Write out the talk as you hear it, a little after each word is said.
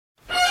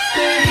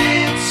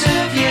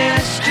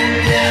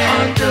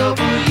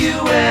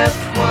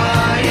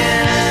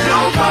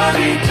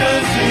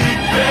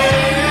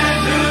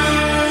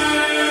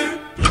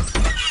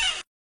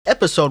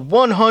episode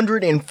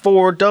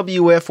 104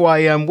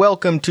 WFYM.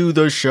 Welcome to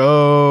the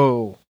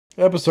show.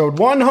 Episode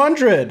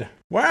 100.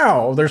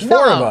 Wow, there's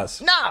four of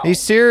us. Hey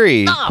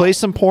Siri, play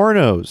some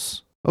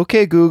pornos.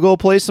 Okay, Google,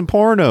 play some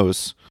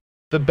pornos.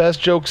 The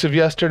best jokes of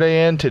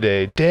yesterday and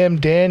today. Damn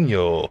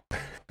Daniel.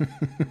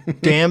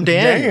 Damn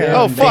Daniel.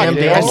 Oh, fuck.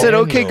 Damn I said,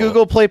 Daniel. okay,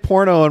 Google, play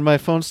porno, and my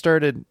phone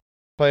started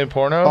Playing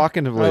porno?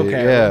 talking to me.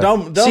 Okay, Yeah.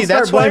 don't See, start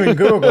that's why- blaming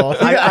Google.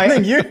 I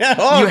think you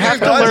have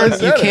to learn.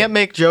 You can't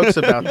make jokes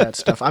about that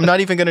stuff. I'm not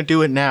even going to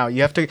do it now.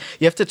 You have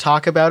to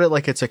talk about it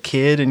like it's a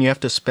kid, and you have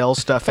to spell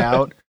stuff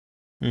out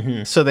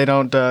so they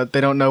don't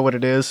know what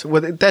it is.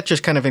 Well, that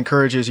just kind of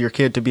encourages your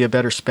kid to be a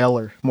better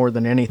speller more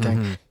than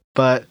anything.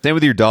 But Same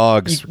with your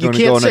dogs. you Gonna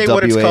can't go on a say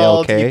what it's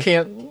called. WALK. You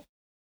can't.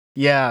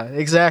 Yeah,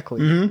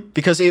 exactly.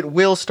 Because it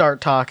will start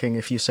talking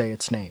if you say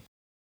its name,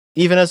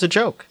 even as a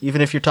joke,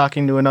 even if you're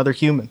talking to another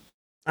human.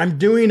 I'm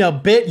doing a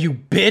bit, you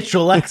bitch,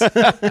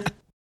 Alexa.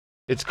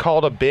 It's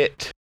called a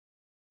bit.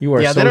 You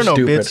are Yeah, so they don't know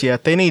stupid. bits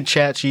yet. They need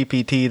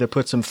ChatGPT to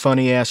put some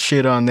funny ass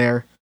shit on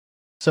there,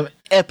 some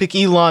epic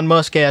Elon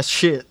Musk ass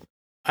shit.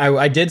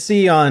 I did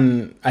see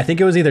on, I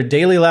think it was either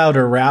Daily Loud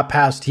or Rap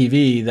Past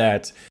TV,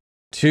 that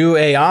two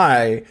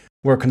AI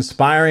were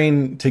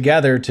conspiring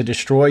together to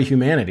destroy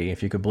humanity,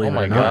 if you could believe Oh it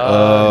my or not.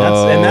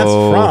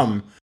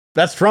 God.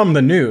 That's from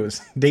the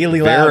news.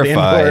 Daily Loud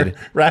and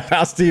Rap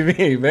House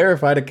TV,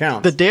 verified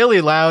accounts. The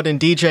Daily Loud and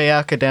DJ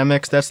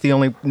Academics, that's the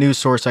only news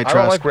source I I trust.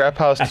 don't like Rap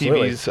House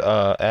Absolutely. TV's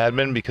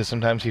admin because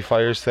sometimes he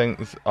fires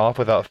things off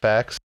without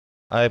facts.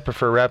 I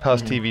prefer Rap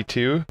House TV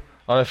 2,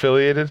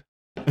 unaffiliated.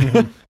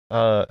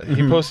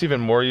 He posts even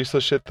more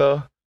useless shit,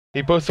 though.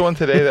 He posted one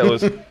today that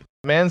was,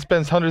 man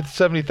spends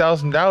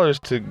 $170,000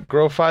 to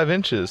grow 5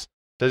 inches.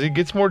 Does he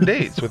gets more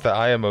dates with the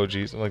eye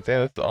emojis? I'm like,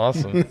 damn, that's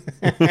awesome.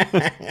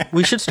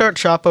 We should start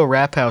Chapo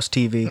Rap House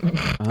TV.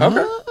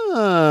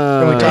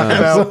 Oh. we talk about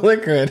Absolutely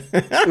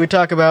could. we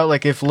talk about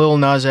like if Lil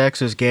Nas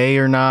X is gay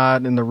or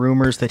not, and the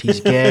rumors that he's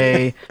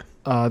gay,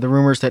 the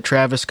rumors that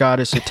Travis Scott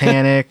is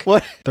satanic,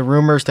 What? the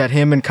rumors that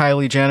him and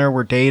Kylie Jenner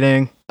were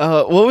dating.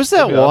 What was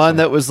that That'd one be awesome.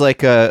 that was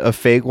like a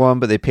fake one,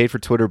 but they paid for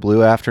Twitter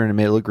Blue after, and it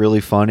made it look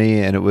really funny?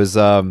 And it was,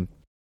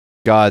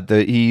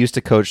 he used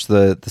to coach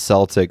the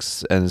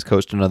Celtics and has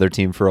coached another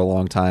team for a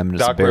long time, and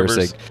it's Doc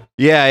embarrassing. Rivers.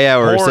 Yeah,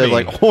 where it said Horny.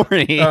 like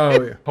horny.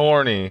 Oh, yeah.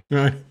 Horny.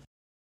 Right.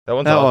 That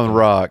one's that awesome. one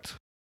rocked.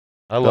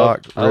 I love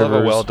a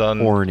Rivers, well done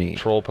horny.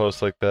 troll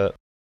post like that.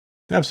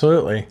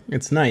 Absolutely.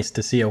 It's nice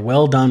to see a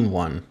well done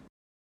one.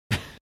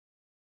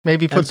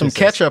 Maybe put some Emphasis.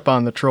 ketchup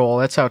on the troll.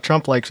 That's how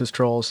Trump likes his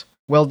trolls.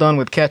 Well done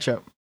with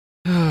ketchup.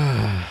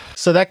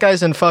 So that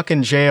guy's in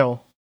fucking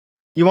jail.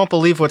 You won't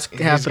believe what's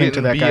happening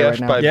to that guy right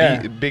BF'd now. by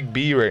Yeah. Big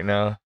B right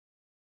now.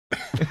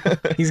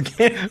 He's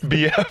getting,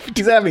 BF.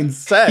 he's having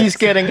sex. He's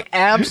getting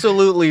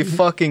absolutely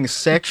fucking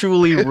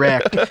sexually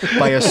wrecked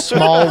by a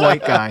small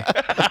white guy.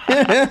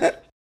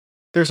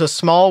 There's a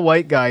small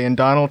white guy in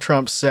Donald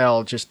Trump's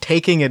cell just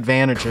taking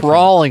advantage of him.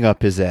 Crawling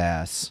up his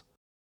ass.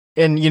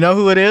 And you know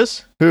who it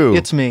is? Who?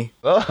 It's me.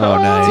 Oh,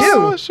 nice.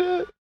 Oh,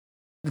 shit.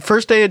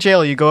 First day of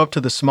jail, you go up to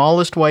the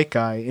smallest white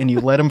guy and you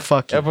let him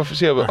fuck you. Ever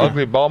see an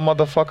ugly bald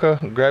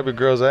motherfucker grab your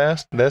girl's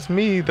ass? That's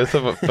me. That's the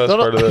best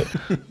part of it.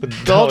 The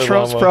Donald Dalai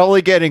Trump's Lama.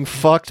 probably getting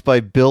fucked by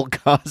Bill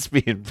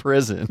Cosby in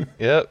prison.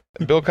 Yep.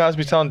 Bill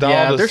Cosby telling Donald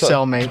Yeah, to they're suck.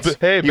 cellmates.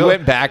 Hey, He Bill.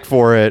 went back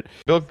for it.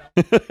 Bill.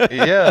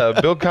 Yeah,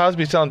 Bill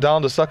Cosby telling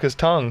Donald to suck his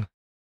tongue.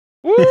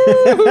 Woo!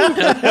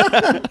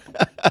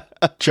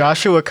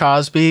 Joshua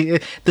Cosby,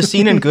 the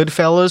scene in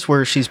Goodfellas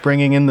where she's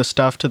bringing in the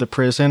stuff to the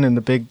prison in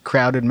the big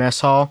crowded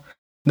mess hall,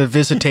 the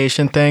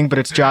visitation thing, but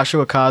it's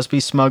Joshua Cosby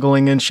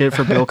smuggling in shit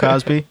for Bill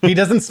Cosby. He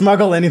doesn't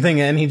smuggle anything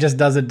in. He just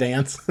does a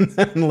dance and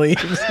then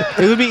leaves.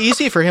 It would be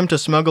easy for him to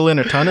smuggle in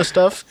a ton of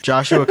stuff.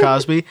 Joshua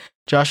Cosby,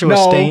 Joshua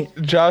No. State.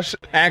 Josh,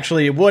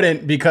 Actually, it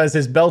wouldn't because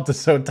his belt is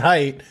so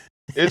tight.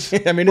 it's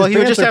I mean, Well, his he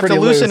would pants just are have to pretty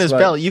loosen loose, his but-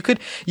 belt.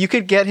 You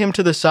could get him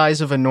to the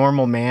size of a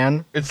normal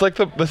man. it's like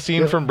the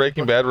scene from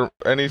Breaking Bad, where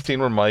any scene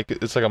where Mike,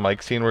 it's like a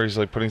Mike scene where he's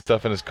like putting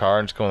stuff in his car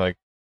and just going like,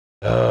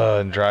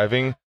 and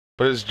driving.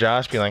 But it's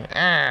Josh being like,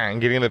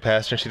 and getting in the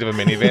passenger seat of a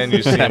minivan.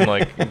 You see him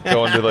like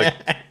going to like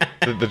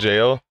the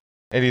jail,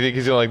 and you think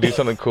he's gonna like do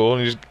something cool,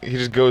 and he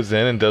just goes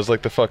in and does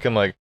like the fucking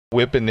like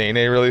whip and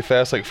nay really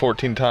fast, like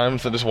 14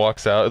 times, and just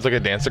walks out. It's like a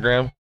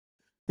danceogram.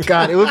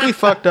 God, it would be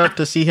fucked up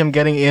to see him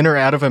getting in or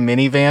out of a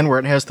minivan where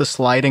it has the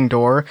sliding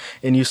door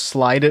and you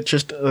slide it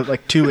just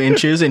like 2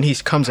 inches and he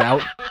comes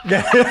out.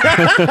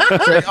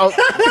 It's like,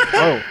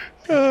 oh.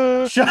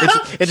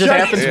 It just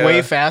happens Yeah.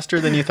 way faster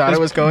than you thought it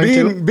was going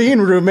to.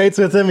 Being roommates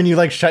with him and you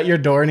like shut your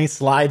door and he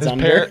slides His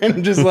under parent-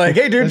 and just like,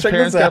 hey dude, His check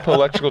parents this got out. put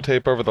electrical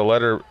tape over the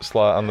letter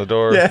slot on the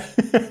door. Yeah.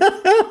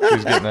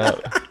 He's getting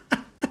out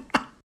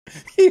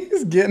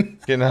He's getting.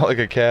 like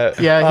a cat.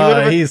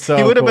 Yeah, He's so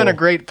he would have been a cool.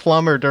 great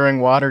plumber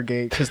during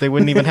Watergate because they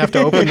wouldn't even have to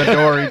open the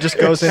door. He just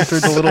goes in through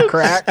the little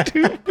crack.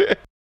 Stupid.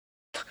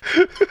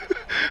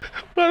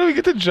 Why do we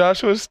get to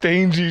Joshua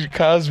Stangy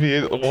Cosby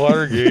at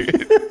Watergate?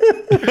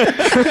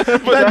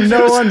 That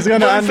no one's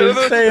gonna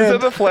understand. Instead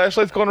of the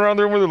flashlights going around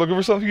the room where they're looking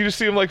for something, you just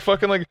see them like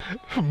fucking like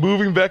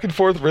moving back and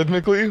forth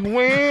rhythmically.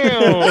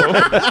 Wow.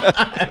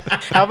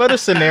 How about a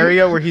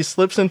scenario where he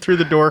slips in through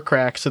the door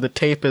crack so the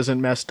tape isn't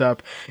messed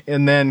up,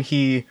 and then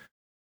he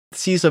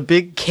sees a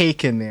big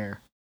cake in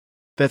there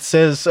that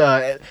says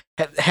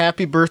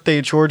 "Happy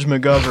Birthday, George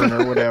McGovern"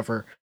 or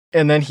whatever.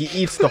 And then he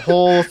eats the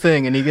whole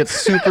thing, and he gets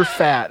super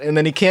fat, and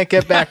then he can't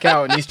get back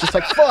out, and he's just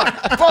like,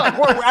 fuck,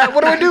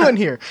 what are we doing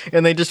here?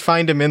 And they just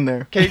find him in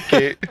there. Cake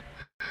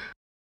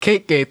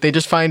Gate. They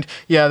just find,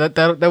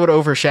 that would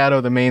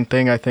overshadow the main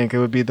thing, I think. It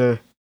would be the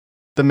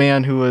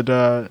man who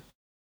would,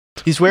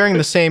 he's wearing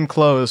the same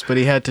clothes, but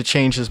he had to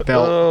change his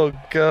belt. Oh,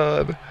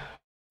 God.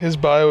 His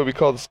bio would be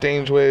called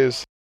Stange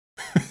Ways.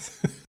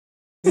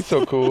 He's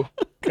so cool.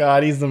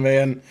 God, he's the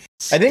man.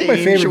 I think my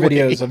favorite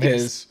videos of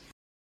his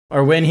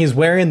are when he's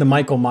wearing the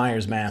Michael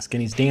Myers mask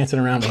and he's dancing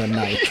around with a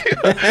knife.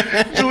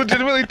 It's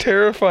legitimately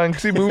terrifying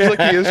because he moves like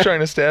he is trying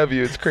to stab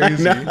you. It's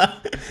crazy. You don't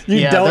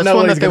that's know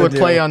one what that he's they would do.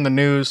 play on the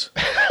news.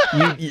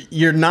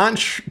 You're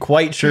not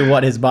quite sure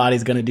what his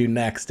body's going to do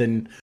next,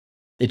 and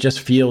it just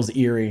feels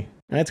eerie.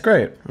 And it's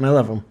great, and I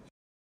love him.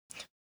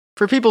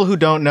 For people who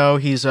don't know,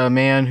 he's a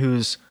man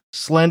who's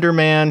slender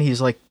man. He's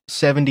like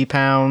 70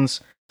 pounds.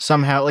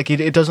 Somehow, like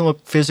it doesn't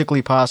look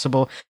physically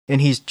possible,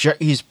 and he's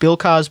Bill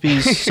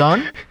Cosby's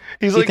son.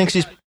 He thinks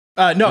he's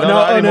no. He's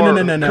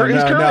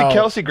currently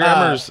Kelsey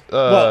Grammer's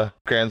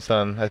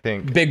grandson, I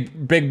think.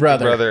 Big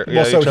brother.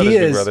 Yeah, well,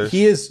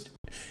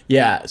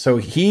 so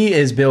he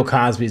is Bill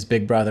Cosby's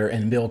big brother,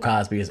 and Bill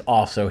Cosby is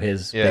also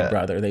his big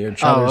brother. They are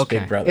each other's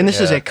big brother. And this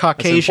is a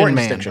Caucasian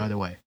man, by the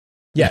way.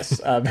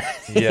 Yes.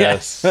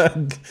 Yes.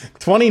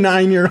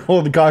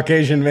 29-year-old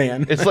Caucasian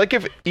man. It's like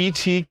if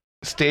E.T.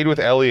 stayed with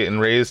Elliot and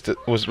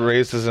was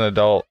raised as an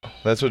adult.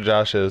 That's what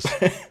Josh is.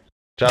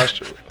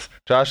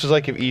 Josh is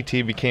like if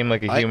E.T. became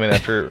like a human by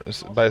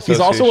association. He's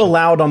also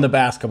allowed on the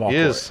basketball court.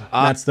 Is.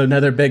 That's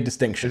another big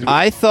distinction.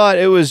 I thought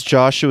it was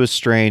Joshua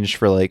Strange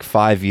for like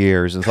 5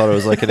 years and thought it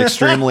was like an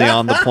extremely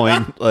on the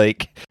point,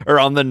 or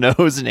on the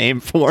nose name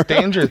for him.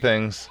 Stranger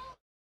Things.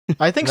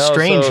 I think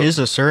Strange is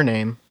a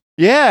surname.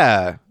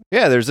 Yeah.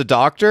 Yeah, there's a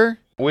doctor.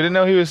 We didn't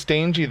know he was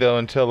Stangy though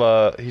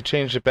until he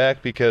changed it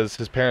back because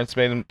his parents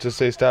made him to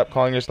say, "Stop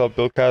calling yourself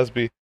Bill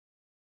Cosby."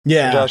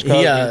 Yeah, Josh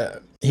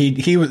Cosby.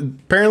 He was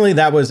apparently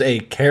that was a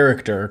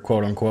character,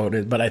 quote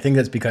unquote. But I think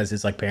that's because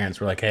his parents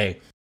were like, "Hey,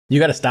 you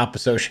got to stop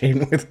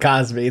associating with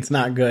Cosby. It's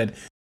not good."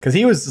 Because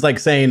he was like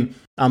saying,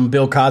 "I'm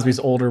Bill Cosby's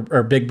older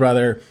or big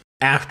brother"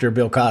 after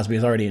Bill Cosby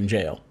is already in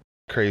jail.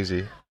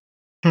 Crazy.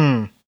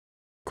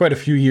 Quite a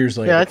few years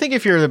later. Yeah, I think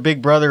if you're the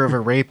big brother of a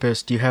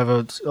rapist, you have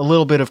a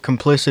little bit of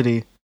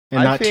complicity.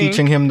 And not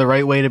teaching him the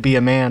right way to be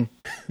a man.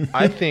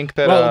 I think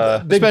that,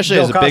 especially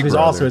Bill as a Cosby's big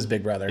brother. also his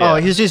big brother. Oh,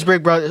 he's his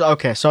big brother.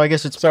 Okay, so I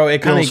guess it's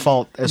Bill's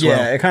fault as well.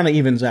 Yeah, it kind of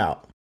evens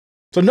out.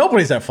 So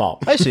nobody's at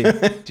fault. I see.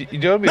 You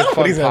know, it'd be a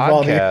fun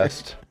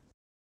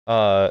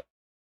podcast.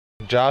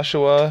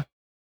 Joshua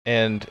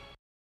and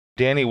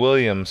Danny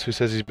Williams, who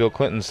says he's Bill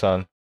Clinton's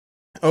son.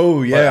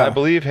 Oh yeah, I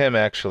believe him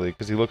actually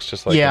because he looks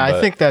just like him. Yeah, I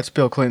think that's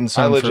Bill Clinton's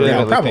son. I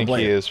legitimately for real. think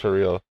he is for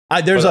real.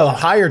 There's a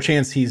higher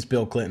chance he's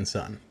Bill Clinton's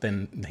son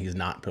than he's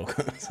not Bill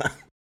Clinton's son.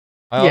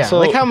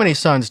 Like how many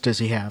sons does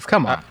he have?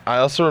 Come on. I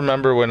also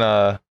remember when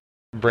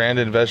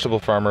Brandon Vegetable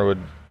Farmer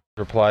would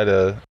reply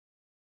to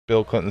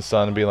Bill Clinton's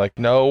son and be like,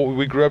 "No,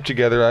 we grew up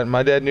together.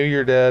 My dad knew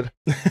your dad.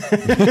 You're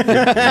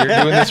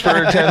doing this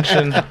for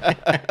attention."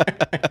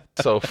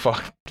 So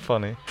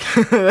funny.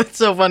 That's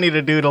so funny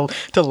to do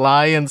to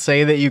lie and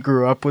say that you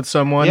grew up with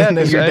someone. Yeah, and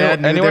that your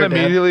dad knew anyone their dad.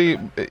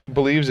 immediately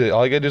believes it.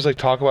 All you gotta do is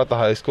talk about the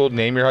high school,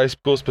 name your high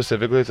school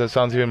specifically. So that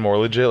sounds even more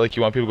legit. Like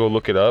you want people to go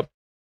look it up.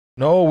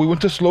 No, we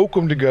went to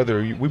Slocum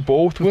together. We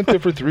both went there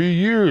for 3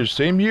 years,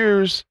 same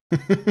years.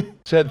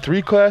 Had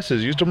 3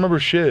 classes. Used to remember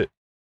shit.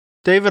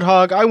 David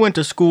Hogg, I went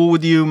to school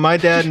with you. My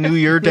dad knew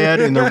your dad,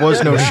 and there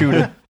was no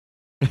shooting.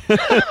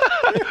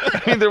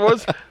 I mean, there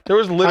was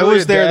literally. I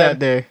was there that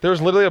day. There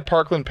was literally a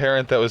Parkland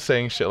parent that was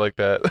saying shit like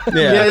that.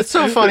 Yeah, it's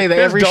so funny that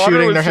every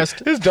shooting there has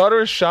to. His daughter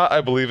was shot,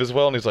 I believe, as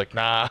well, and he's like,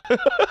 "Nah."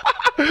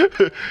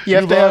 You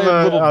have to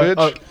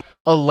have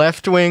a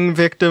left-wing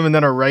victim and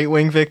then a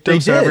right-wing victim,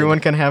 so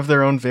everyone can have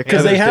their own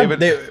victim. Because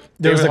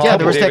there was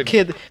that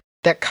kid,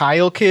 that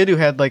Kyle kid who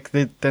had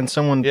then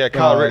someone. Yeah,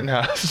 Kyle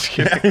Rittenhouse.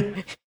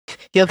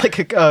 He had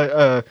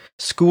a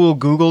school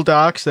Google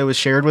Docs that was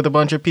shared with a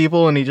bunch of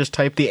people, and he just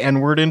typed the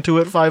N-word into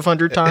it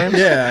 500 times.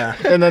 Yeah.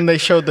 And then they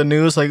showed the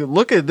news,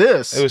 look at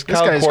this. It was this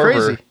Kyle guy's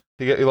Korver.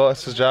 crazy. He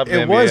lost his job in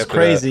the It NBA was after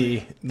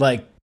crazy,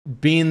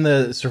 being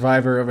the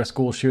survivor of a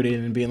school shooting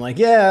and being like,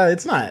 yeah,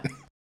 it's not.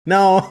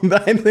 No,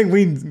 I think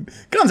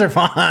guns are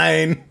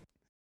fine.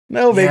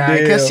 No big deal.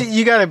 Because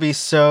you gotta be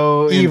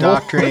so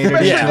indoctrinated.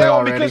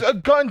 Because a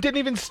gun didn't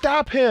even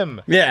stop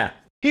him. Yeah.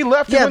 He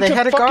left and went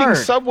to fucking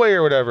Subway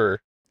or whatever.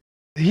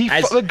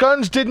 The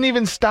guns didn't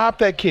even stop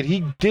that kid.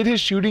 He did his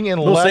shooting and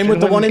left. Same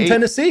with the one in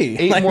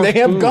Tennessee. Like they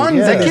have guns.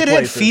 Yeah. That kid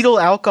had fetal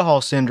alcohol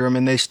syndrome,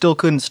 and they still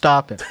couldn't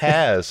stop him.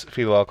 Has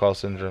fetal alcohol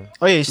syndrome.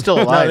 Oh yeah, he's still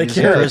alive. No, they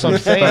can't. That's what I'm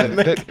saying.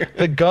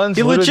 The guns.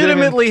 He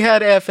legitimately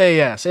had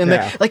FAS, and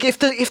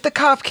if the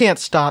cop can't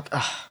stop,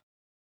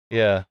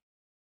 yeah,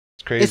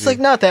 it's crazy. It's like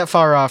not that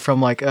far off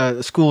from like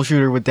a school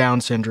shooter with Down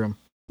syndrome,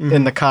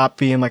 and the cop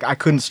being like, I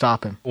couldn't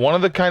stop him. One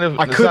of the kind of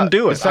I couldn't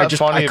do it. It's not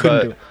funny, I couldn't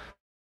but do it.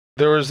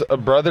 There was a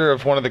brother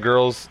of one of the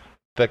girls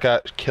that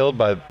got killed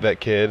by that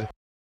kid,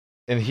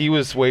 and he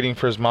was waiting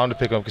for his mom to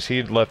pick him up because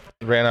he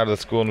ran out of the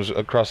school and was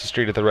across the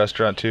street at the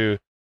restaurant too,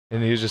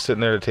 and he was just sitting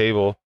there at a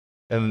table,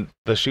 and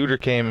the shooter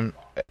came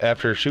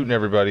after shooting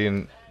everybody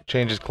and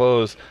changed his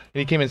clothes, and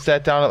he came and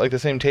sat down at like the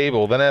same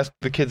table, then asked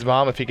the kid's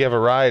mom if he could have a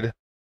ride,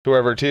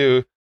 whoever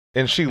too,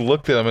 and she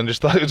looked at him and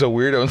just thought he was a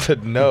weirdo and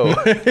said no.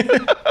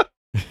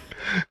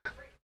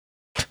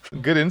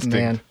 Good instinct.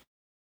 Man.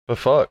 But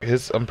fuck,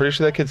 I'm pretty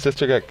sure that kid's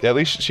sister at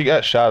least she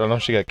got shot. I don't know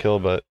if she got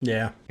killed, but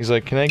yeah. He's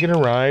like, can I get a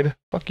ride?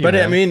 Fuck you. But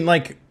man. I mean,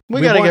 like,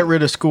 we gotta get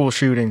rid of school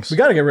shootings. We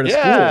gotta get rid of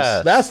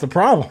schools. That's the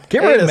problem.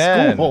 Get rid of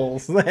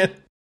schools. Then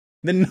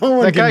no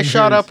one. That guy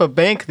shot up a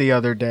bank the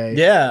other day.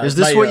 Yeah. Is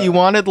this what you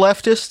wanted,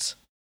 leftists?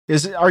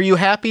 Are you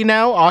happy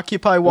now?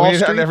 Occupy Wall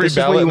Street. On every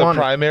ballot in the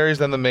primaries,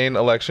 then the main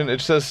election, it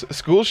says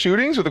school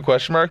shootings with a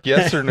question mark,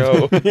 yes or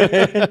no.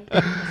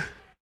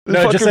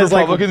 No, it just says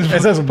Republicans,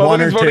 it says one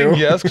or voting two.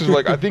 Yes, because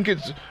I think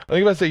if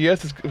I say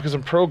yes, it's because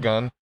I'm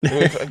pro-gun.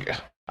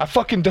 I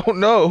fucking don't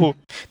know.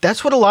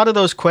 That's what a lot of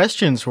those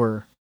questions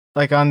were,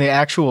 like on the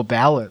actual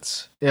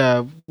ballots.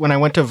 When I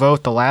went to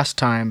vote the last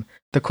time,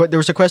 there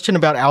was a question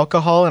about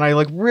alcohol, and I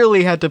like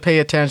really had to pay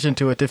attention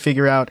to it to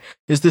figure out,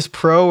 is this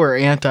pro or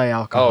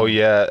anti-alcohol? Oh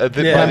yeah,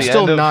 I'm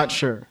still not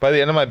sure. By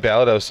the end of my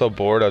ballot, I was so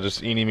bored. I was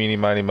just eeny, meeny,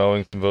 miny,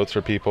 mowing some votes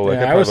for people. Like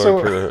I was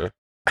so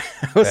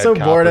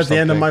bored at the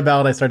end of my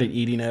ballot, I started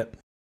eating it.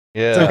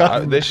 Yeah,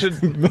 they should.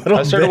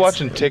 I started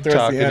watching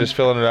TikTok and just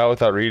filling it out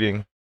without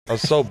reading. I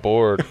was so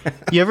bored.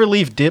 You ever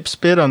leave dip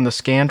spit on the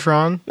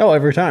Scantron? Oh,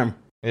 every time.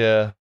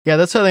 Yeah. Yeah,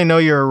 that's how they know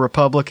you're a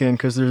Republican,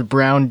 because there's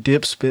brown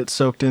dip spit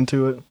soaked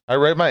into it. I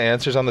write my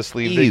answers on the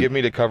sleeve they give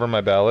me to cover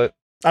my ballot.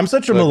 I'm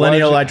such a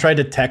millennial, I tried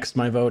to text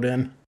my vote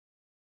in.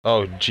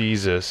 Oh,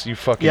 Jesus. You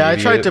fucking idiot. I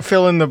tried to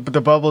fill in the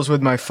bubbles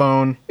with my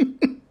phone.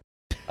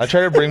 I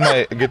tried to bring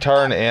my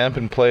guitar and amp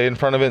and play in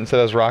front of it and said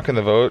I was rocking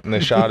the vote, and they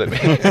shot at me.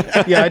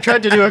 Yeah, I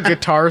tried to do a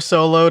guitar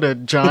solo to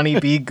Johnny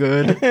Be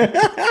Good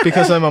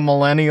because I'm a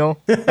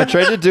millennial. I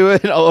tried to do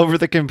it all over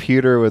the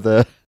computer with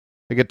a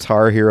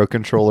Guitar Hero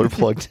controller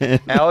plugged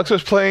in. Alex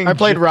was playing... I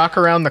played Rock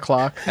Around the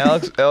Clock.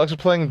 Alex was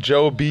playing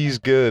Joe B's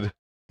Good.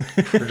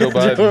 For Joe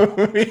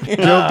Biden.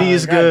 Joe B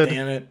is good.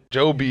 Damn it.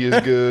 Joe B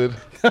is good.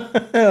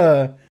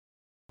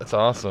 That's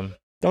awesome.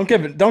 Don't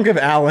give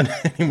Alan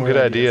any more good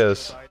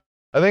ideas.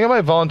 I think I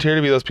might volunteer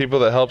to be those people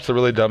that helps the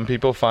really dumb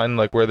people find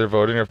like where they're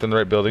voting or if they're in the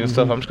right building and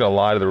stuff. I'm just gonna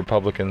lie to the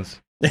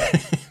Republicans.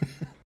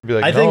 Be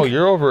like,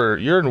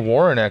 you're in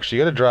Warren actually.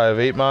 You gotta drive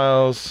 8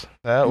 miles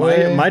that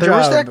way. There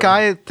was that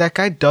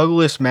guy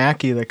Douglas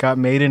Mackey that got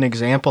made an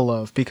example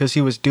of because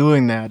he was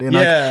doing that. And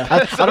yeah,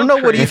 I don't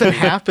know what even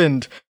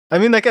happened. I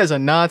mean, that guy's a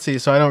Nazi,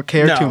 so I don't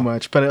care too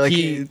much. But like,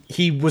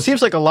 he was.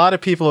 Seems like a lot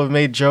of people have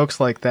made jokes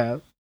like that.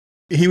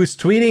 He was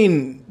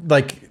tweeting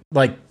like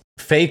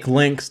fake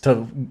links to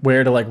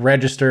where to like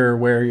register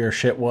where your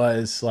shit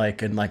was,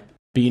 like, and like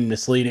being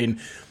misleading,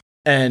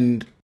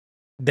 and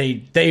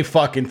they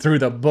fucking threw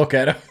the book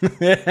at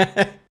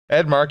him.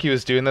 Ed Markey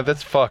was doing that.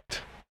 That's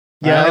fucked.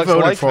 Yeah, I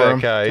voted for him.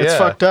 Guy. It's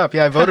fucked up.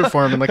 Yeah, I voted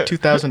for him in like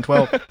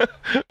 2012.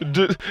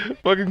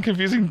 Fucking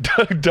confusing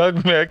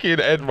Doug Mackey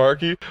and Ed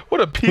Markey. What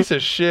a piece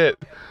of shit.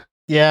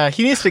 Yeah,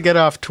 he needs to get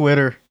off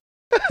Twitter.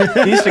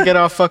 He needs to get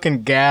off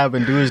fucking Gab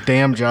and do his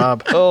damn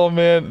job. Oh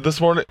man,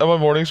 this morning on my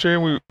morning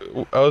stream,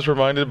 I was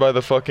reminded by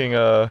the fucking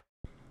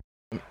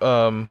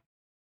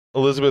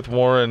Elizabeth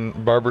Warren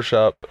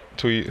barbershop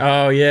tweet.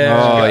 Oh yeah,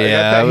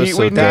 that was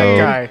so dope.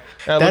 That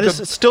guy. That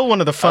is still one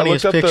of the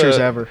funniest pictures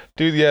ever.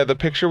 Dude, yeah, the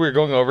picture we were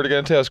going over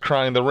again today, I was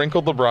crying. The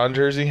wrinkled LeBron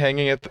jersey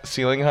hanging at the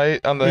ceiling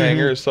height on the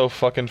hanger is so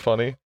fucking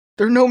funny.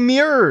 There are no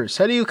mirrors.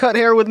 How do you cut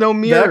hair with no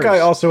mirrors? That guy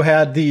also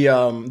had the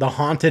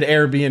haunted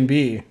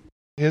Airbnb.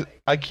 His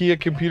IKEA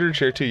computer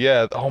chair too.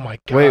 Yeah. Oh my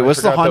god. Wait,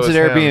 what's the haunted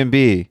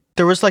Airbnb?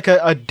 There was like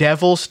a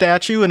devil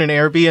statue in an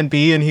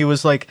Airbnb, and he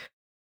was like,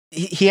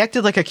 he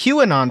acted like a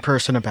QAnon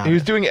person about it. He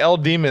was doing L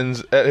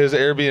demons at his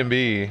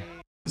Airbnb.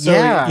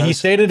 So he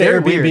stayed at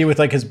Airbnb with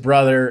like his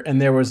brother,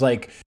 and there was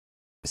like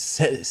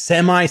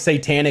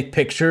semi-satanic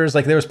pictures.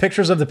 Like there was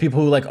pictures of the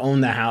people who like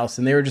owned the house,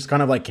 and they were just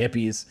kind of like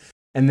hippies.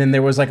 And then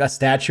there was like a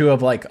statue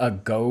of like a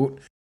goat.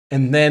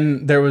 And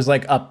then there was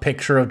like a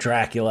picture of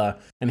Dracula,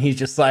 and he's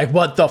just like,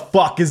 "What the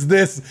fuck is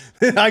this?"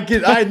 I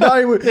didn't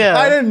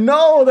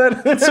know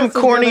that. It's some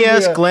corny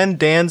ass Glenn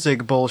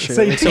Danzig bullshit.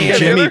 Like some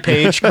Jimmy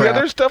Page crap. The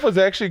other stuff was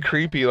actually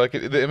creepy, like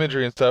the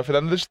imagery and stuff. And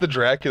then just the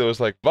Dracula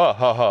was like, "Bah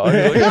ha ha."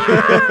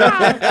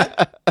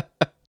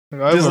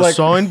 I have a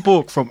signed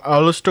book from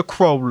Aleister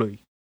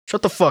Crowley.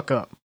 Shut the fuck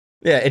up.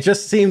 Yeah, it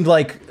just seemed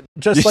like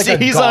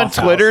he's on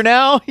Twitter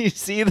now. You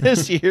see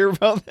this? You hear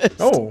about this?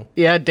 Oh,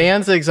 yeah,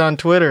 Danzig's on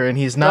Twitter, and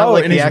he's not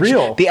like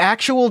the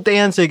actual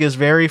Danzig is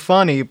very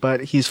funny,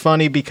 but he's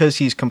funny because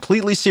he's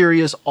completely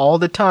serious all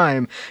the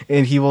time,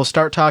 and he will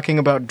start talking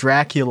about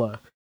Dracula,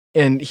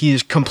 and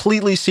he's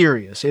completely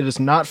serious. It is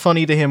not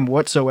funny to him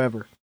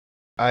whatsoever.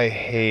 I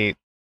hate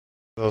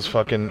those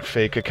fucking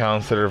fake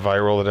accounts that are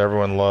viral that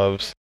everyone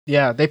loves.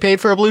 Yeah, they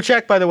paid for a blue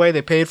check, by the way.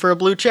 They paid for a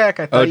blue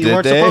check. I thought you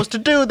weren't supposed to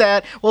do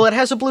that. Well, it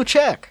has a blue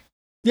check.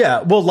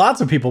 Yeah, well,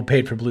 lots of people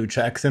paid for blue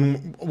checks,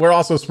 and we're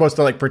also supposed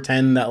to like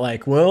pretend that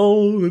like,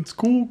 well, it's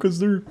cool because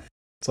they're.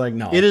 It's like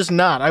no, it is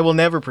not. I will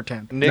never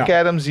pretend. Nick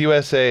Adams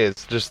USA.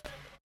 It's just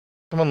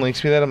someone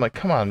links me that. I'm like,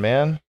 come on,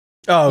 man.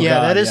 Oh yeah,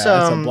 God, that is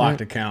that's a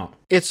blocked account.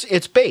 It's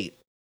bait.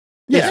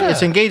 Yeah,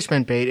 it's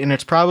engagement bait, and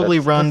it's probably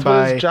run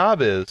by. What his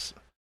job is.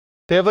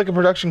 They have like a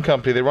production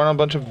company. They run a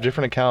bunch of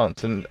different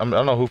accounts, and I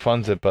don't know who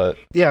funds it, but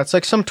yeah, it's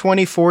like some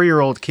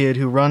 24-year-old kid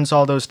who runs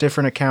all those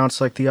different accounts.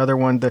 Like the other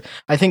one,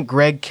 I think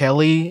Greg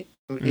Kelly,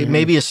 it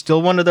maybe is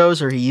still one of those,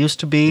 or he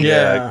used to be.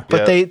 Yeah,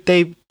 but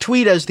they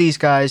tweet as these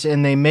guys,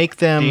 and they make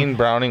them. Dean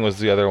Browning was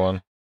the other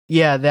one.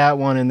 Yeah, that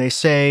one, and they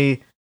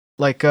say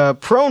like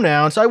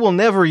pronouns. I will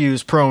never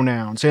use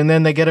pronouns, and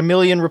then they get a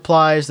million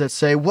replies that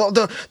say, "Well,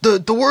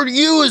 the word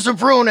you is a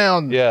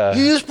pronoun. Yeah,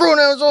 you use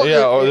pronouns. Or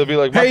they'll be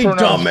like, "Hey,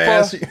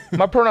 dumbass,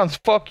 my pronouns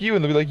fuck you,"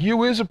 and they'll be like,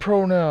 "You is a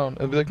pronoun," and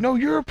they'll be like, "No,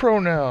 you're a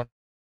pronoun."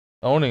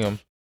 Owning them.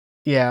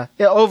 Yeah,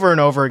 over and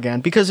over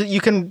again because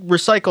you can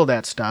recycle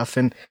that stuff,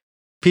 and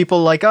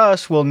people like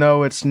us will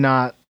know it's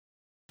not.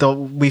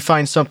 We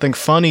find something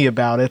funny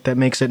about it that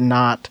makes it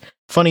not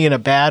funny in a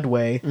bad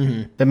way.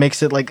 That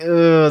makes it like,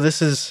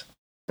 this is.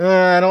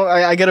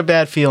 I get a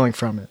bad feeling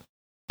from it,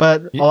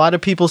 but a lot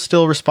of people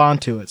still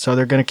respond to it, so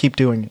they're going to keep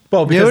doing it.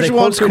 Well, because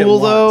what's cool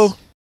though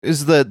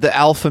is the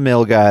alpha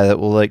male guy that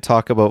will like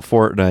talk about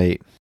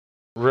Fortnite.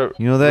 You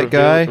know that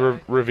guy,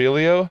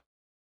 Revelio.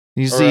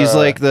 He's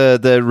like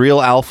the real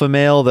alpha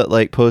male that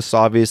like posts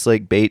obvious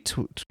like bait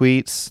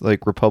tweets,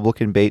 like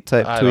Republican bait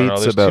type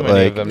tweets about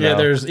like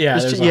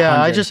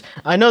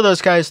I know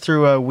those guys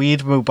through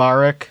Weed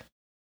Mubarak.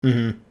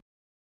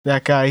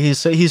 That guy,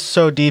 he's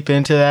so deep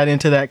into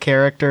that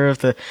character of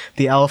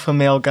the alpha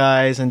male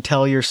guys and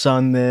tell your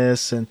son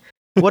this, and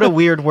what a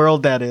weird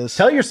world that is.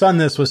 Tell your son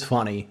this was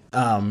funny.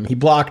 He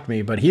blocked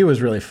me, but he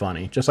was really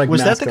funny. Just like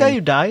was that the guy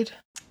who died?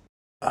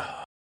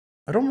 I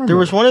don't remember. There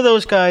was one of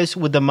those guys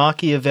with the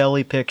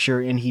Machiavelli picture,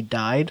 and he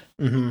died.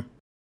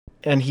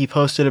 And he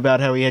posted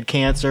about how he had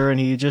cancer, and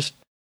he just.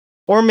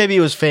 Or maybe it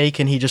was fake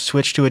and he just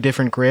switched to a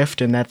different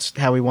grift and that's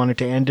how he wanted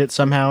to end it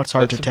somehow. It's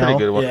hard to tell. That's a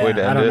pretty good way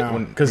to end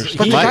it.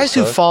 But the guys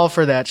who fall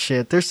for that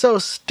shit, they're so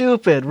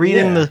stupid.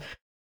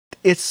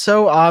 It's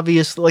so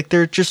obvious. Like,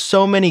 there are just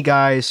so many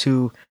guys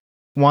who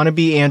want to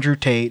be Andrew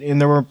Tate, and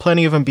there were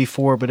plenty of them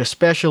before, but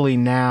especially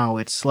now.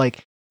 It's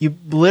like you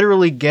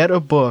literally get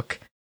a book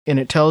and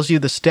it tells you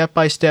the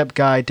step-by-step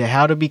guide to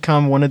how to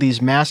become one of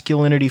these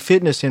masculinity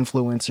fitness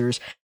influencers,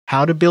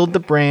 how to build the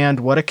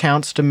brand, what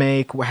accounts to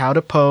make, how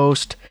to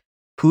post,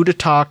 who to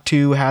talk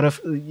to, how to,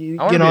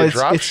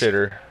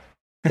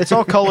 it's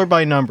all color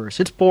by numbers.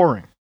 It's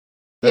boring.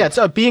 Yeah, it's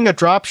being a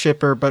drop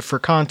shipper, but for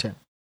content.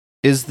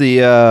 Is the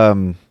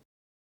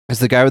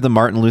guy with the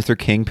Martin Luther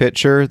King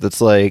picture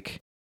that's like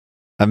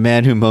a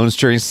man who moans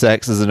during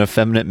sex is an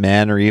effeminate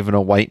man or even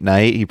a white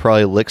knight? He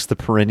probably licks the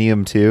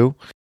perineum too.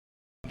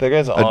 That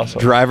guy's awesome.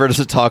 A driver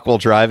doesn't talk while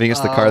driving.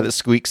 It's the car that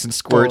squeaks and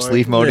squirts,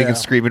 leave moaning and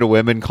screaming to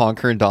women,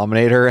 conquer and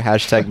dominate her.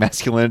 #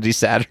 masculinity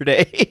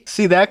Saturday.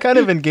 See, that kind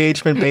of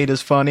engagement bait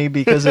is funny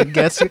because it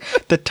gets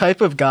the type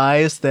of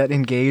guys that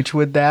engage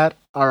with that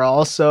are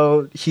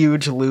also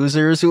huge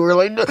losers who are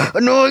like,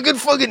 no, I could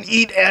fucking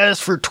eat ass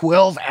for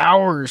 12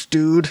 hours,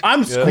 dude.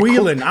 I'm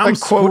squealing. I'm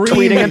quote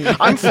tweeting.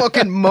 I'm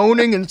fucking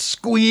moaning and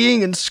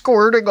squeeing and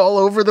squirting all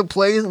over the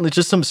place. And it's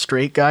just some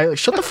straight guy. Like,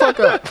 shut the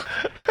fuck up.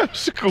 I'm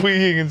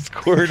squeeing and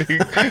squirting.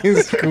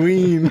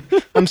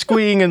 I'm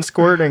squeeing and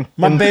squirting.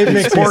 My baby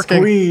makes me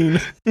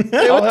squeam.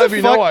 I'll have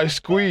you know I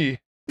squee.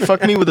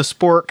 Fuck me with a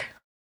spork.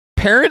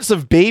 Parents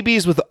of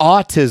babies with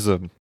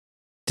autism.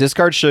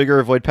 Discard sugar,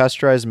 avoid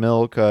pasteurized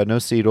milk, no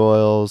seed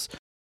oils,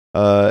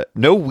 no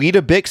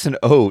Weetabix and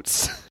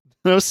oats,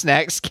 no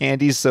snacks,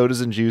 candies,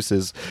 sodas, and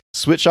juices.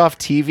 Switch off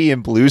TV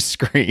and blue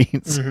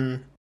screens.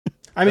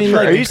 I mean,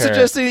 are you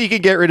suggesting that you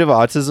can get rid of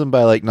autism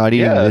by like not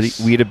eating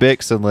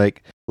Weetabix and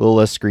like a little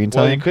less screen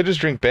time? Well, you could just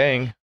drink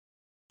Bang.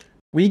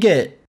 I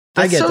get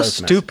so those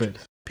stupid.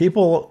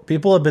 People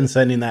have been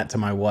sending that to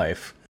my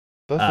wife.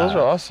 Those are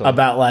awesome.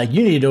 About like,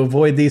 you need to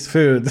avoid these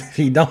foods if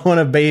you don't want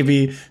a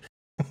baby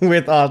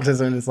with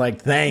autism. It's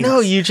like, thanks. No,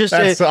 you just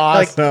that's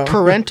awesome. Like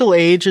parental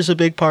age is a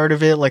big part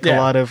of it. Like a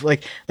lot of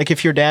like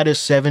if your dad is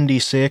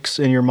 76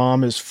 and your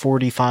mom is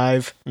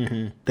 45,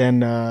 then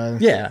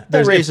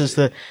that raises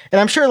the.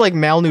 And I'm sure like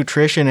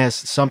malnutrition has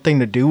something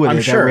to do with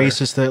it. That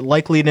raises the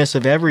likeliness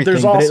of everything.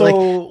 There's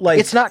also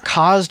it's not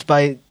caused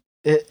by.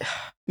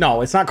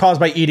 No, it's not caused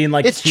by eating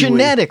like it's kiwi.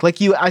 Genetic.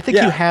 Like I think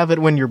you have it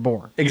when you're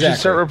born. Exactly. You should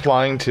start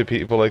replying to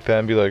people like that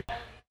and be like,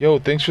 yo,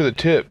 thanks for the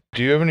tip.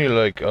 Do you have any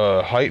like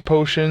height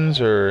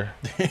potions or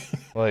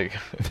like?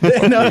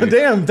 No,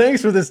 damn.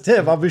 Thanks for this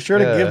tip. I'll be sure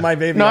to give my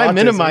baby. No, autism. I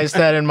minimized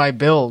that in my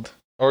build.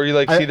 Or you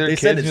like see their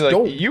kids and you're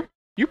like,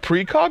 you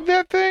precog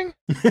that thing?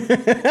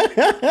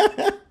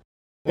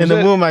 In the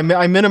womb, I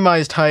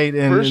minimized height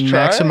and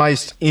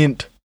maximized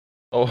int.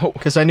 Oh,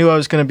 because I knew I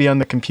was going to be on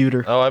the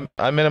computer. Oh,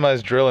 I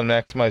minimized drill and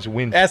maximized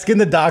wind. Asking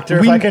the doctor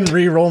if I can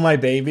re-roll my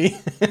baby.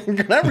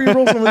 Can I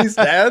re-roll some of these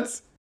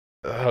stats?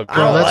 Oh,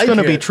 bro, that's going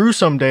to be true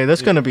someday.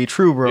 That's going to be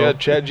true, bro. Yeah,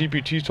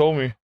 ChatGPT told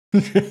me.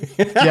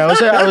 Yeah,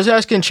 I was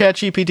asking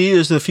ChatGPT,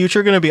 is the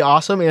future going to be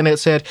awesome? And it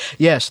said,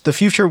 yes, the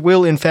future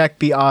will in fact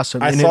be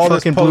awesome. And it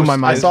fucking blew my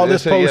mind. I saw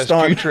this post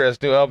on Future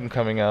has new album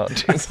coming out.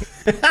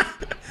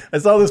 I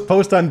saw this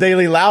post on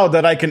Daily Loud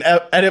that I can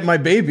edit my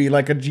baby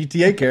like a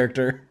GTA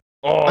character.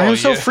 Oh, I am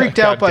so freaked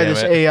out by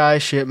this AI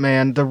shit,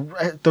 man. The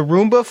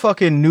Roomba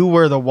fucking knew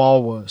where the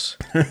wall was.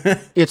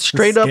 It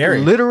straight up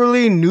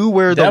literally knew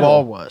where the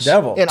wall was.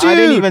 And dude, I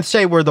didn't even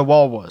say where the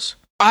wall was.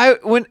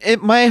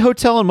 My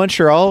hotel in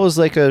Montreal was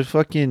like a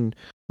fucking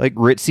like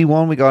ritzy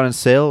one we got on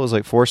sale. It was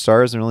like 4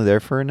 stars and only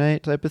there for a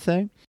night type of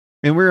thing.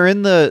 And we were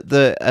in the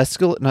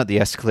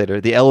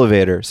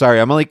elevator. Sorry,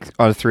 I'm only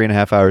on a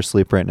 3.5 hours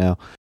sleep right now.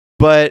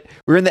 But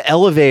we're in the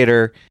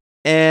elevator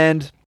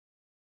and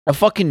a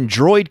fucking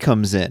droid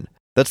comes in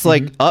that's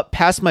like up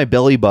past my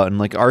belly button,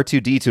 like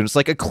R2D2, and it's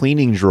like a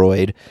cleaning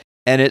droid,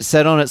 and it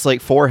said on its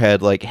like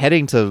forehead, like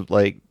heading to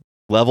like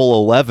level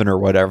 11 or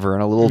whatever,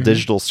 on a little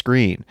digital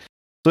screen.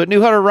 So it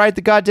knew how to ride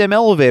the goddamn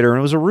elevator, and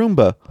it was a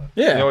Roomba.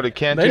 Yeah, you know what it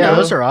can't do? Yeah,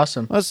 those are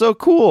awesome. That's so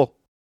cool.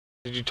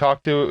 Did you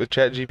talk to it with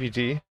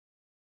ChatGPT?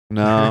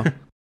 No,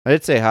 I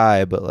did say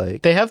hi, but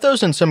like they have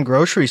those in some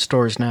grocery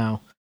stores now,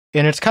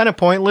 and it's kind of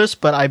pointless.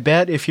 But I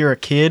bet if you're a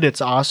kid,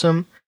 it's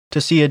awesome to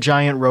see a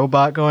giant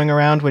robot going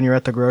around when you're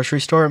at the grocery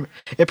store.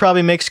 It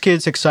probably makes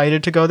kids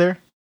excited to go there.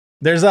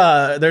 There's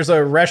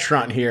a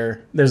restaurant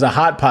here. There's a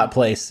hot pot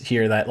place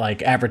here that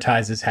like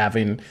advertises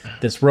having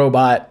this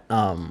robot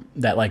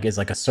that like is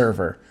like a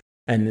server,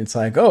 and it's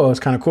like, oh,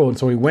 it's kind of cool. And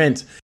so we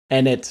went,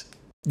 and it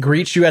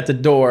greets you at the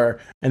door,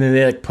 and then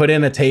they like put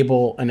in a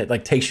table, and it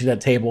like takes you to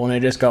that table, and it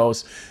just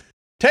goes,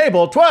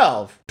 table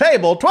 12,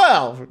 table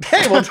 12,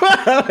 table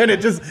 12, and it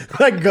just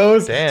like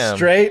goes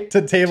straight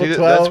to table 12.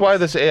 That's why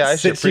this AI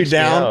sits you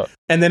down,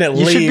 and then it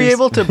leaves. You should be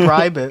able to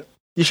bribe it.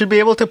 You should be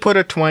able to put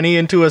a 20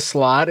 into a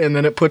slot, and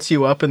then it puts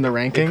you up in the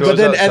rankings. But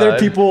then other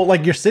people,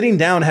 like you're sitting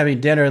down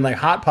having dinner, and like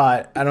hot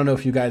pot, I don't know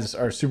if you guys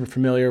are super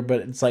familiar, but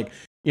it's like,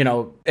 you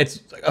know,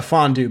 it's a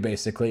fondue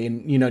basically,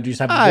 and you know, you just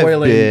have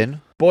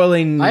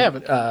boiling. I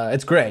haven't.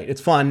 It's great. It's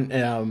fun,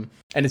 and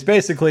it's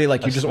basically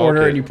like you just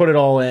order and you put it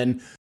all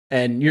in,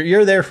 and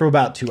you're there for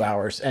about 2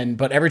 hours.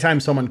 But every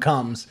time someone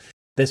comes,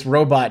 this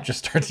robot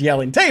just starts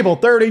yelling, table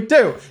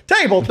 32,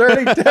 table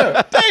 32,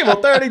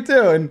 table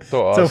 32. And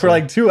so for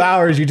like 2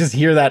 hours, you just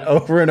hear that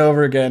over and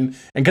over again.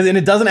 And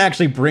it doesn't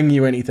actually bring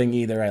you anything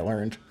either, I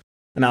learned.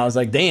 And I was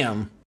like,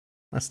 damn,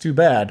 that's too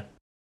bad.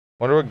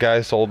 Wonder what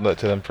guy sold that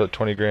to them for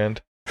 20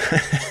 grand.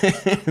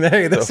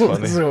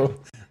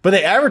 But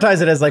they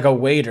advertise it as like a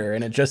waiter,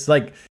 and it just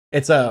like,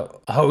 it's a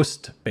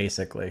host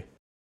basically.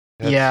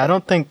 Yeah, I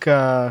don't think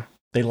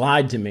they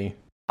lied to me.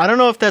 I don't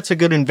know if that's a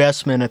good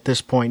investment at this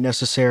point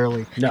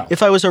necessarily. No.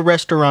 If I was a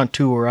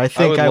restaurateur, I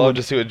think I would love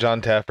to see what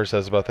John Taffer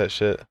says about that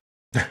shit.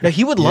 No,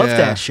 he would love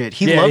that shit.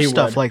 He loves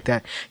stuff like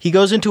that. He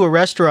goes into a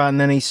restaurant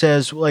and then he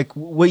says, like,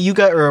 what you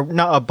got, or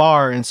not a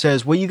bar, and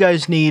says, what you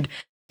guys need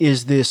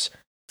is this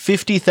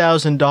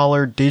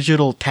 $50,000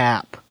 digital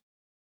tap.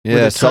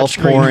 Yeah,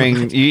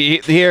 self-pouring.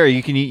 You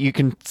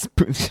can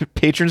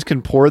patrons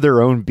can pour their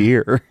own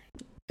beer.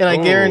 And I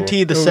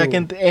guarantee the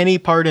second any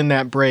part in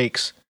that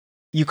breaks,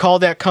 you call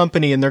that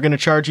company and they're going to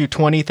charge you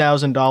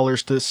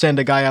 $20,000 to send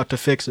a guy out to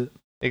fix it.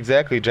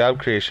 Exactly, job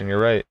creation.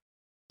 You're right.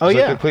 Oh, it's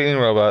yeah. like the cleaning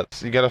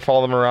robots. You got to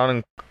follow them around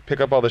and pick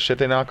up all the shit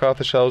they knock off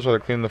the shelves while they're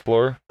cleaning the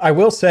floor. I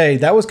will say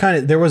that was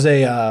there was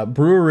a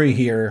brewery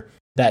here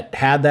that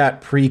had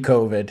that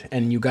pre-COVID,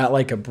 and you got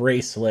like a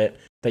bracelet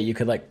that you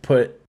could like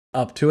put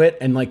up to it,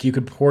 and like you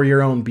could pour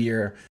your own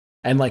beer,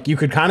 and like you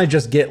could kind of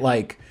just get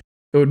like,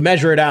 it would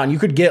measure it out, and you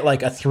could get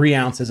like 3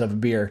 ounces of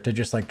beer to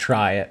just like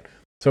try it.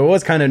 So it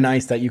was kind of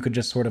nice that you could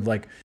just sort of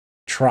like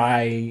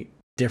try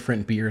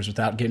different beers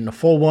without getting a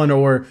full one,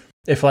 or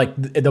if like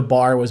the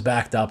bar was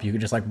backed up, you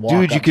could just like walk.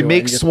 Dude, you can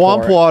make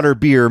swamp water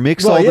beer,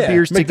 mix all the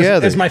beers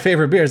together. It's my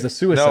favorite beer. Is the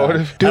suicide.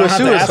 No, do a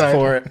suicide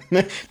for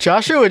it.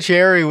 Joshua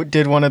Cherry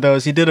did one of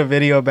those. He did a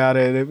video about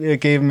it. It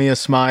gave me a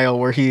smile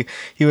where he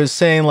was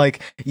saying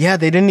like, yeah, I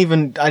didn't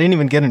even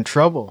get in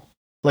trouble.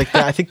 Like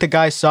I think the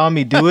guy saw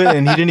me do it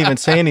and he didn't even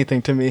say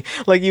anything to me.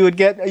 Like they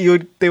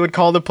would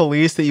call the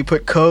police that you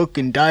put Coke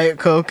and Diet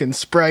Coke and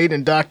Sprite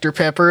and Dr.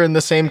 Pepper in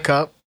the same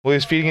cup. Well,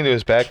 he's feeding into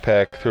his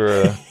backpack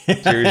through a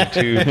series of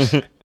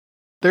tubes.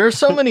 There are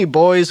so many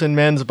boys and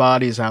men's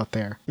bodies out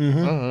there.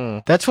 Mm-hmm.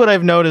 That's what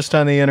I've noticed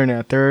on the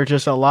internet. There are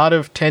just a lot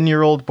of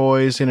 10-year-old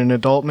boys in an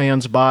adult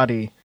man's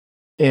body,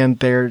 and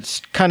they're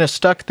kind of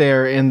stuck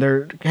there, and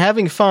they're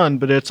having fun,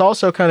 but it's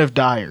also kind of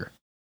dire.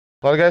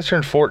 A lot of guys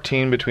turned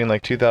 14 between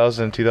like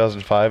 2000 and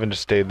 2005 and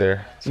just stayed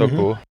there. So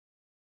cool.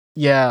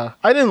 Yeah,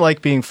 I didn't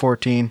like being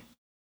 14.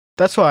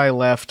 That's why I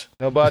left.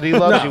 Nobody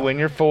loves you when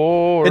you're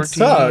 14. It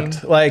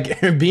sucked.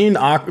 Like being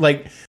awkward.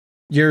 Like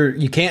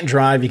you can't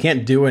drive, you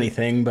can't do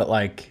anything, but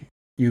like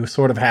you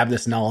sort of have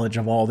this knowledge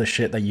of all the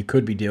shit that you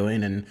could be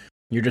doing, and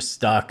you're just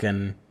stuck,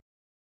 and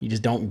you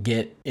just don't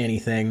get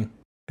anything.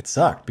 It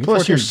sucked. Being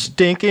Plus, 14, you're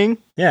stinking.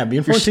 Yeah,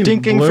 being 14 you're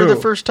stinking blew. For the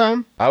first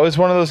time. I was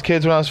one of those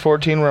kids when I was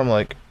 14 where I'm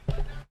like,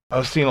 I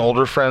was seeing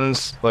older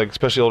friends, like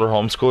especially older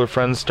homeschooler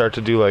friends, start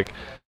to do like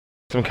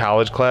some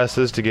college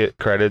classes to get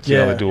credits, you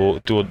know,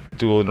 the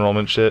dual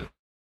enrollment shit.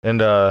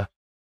 And I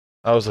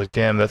was like,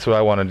 damn, that's what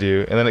I want to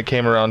do. And then it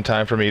came around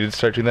time for me to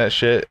start doing that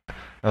shit.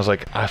 I was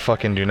like, I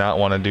fucking do not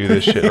want to do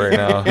this shit right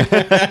now.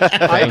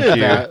 I did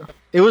that.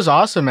 It was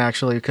awesome,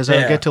 actually, because I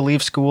would get to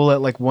leave school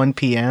at like 1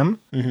 p.m.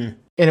 And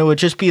it would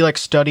just be like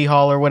study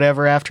hall or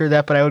whatever after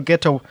that. But I would get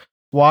to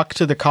walk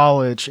to the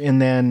college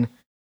and then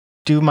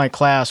do my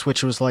class,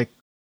 which was like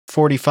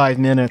 45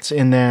 minutes.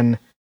 And then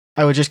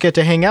I would just get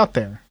to hang out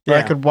there. Yeah.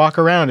 I could walk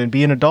around and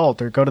be an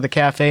adult, or go to the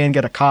cafe and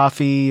get a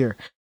coffee, or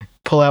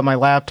pull out my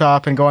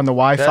laptop and go on the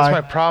Wi-Fi. That's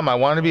my problem. I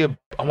just want to be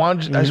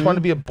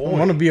a boy. I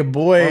want to be a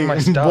boy.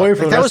 Boy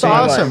for that was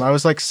awesome. I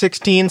was like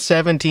 16,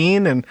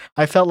 17, and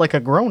I felt like a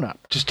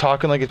grown-up. Just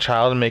talking like a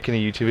child and making a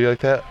YouTube video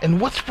like that.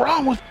 And what's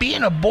wrong with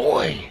being a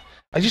boy?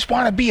 I just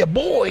want to be a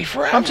boy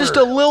forever. I'm just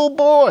a little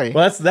boy.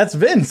 Well, that's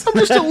Vince. I'm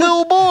just a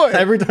little boy.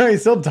 Every time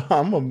he's so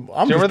dumb, I'm Do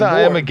you remember the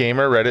I Am a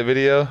Gamer Reddit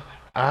video?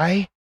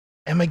 I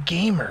am a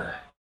gamer.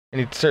 And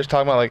he starts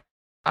talking about like,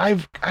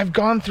 I've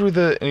gone through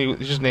the, and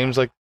he just names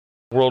like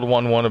World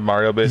 1-1 of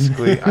Mario,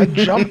 basically. I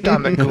jumped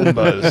on the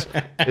Goombas.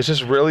 It's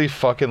just really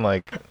fucking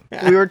like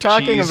we were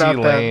talking about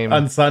lame. That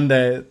on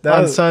Sunday.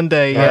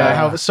 Sunday,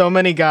 how so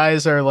many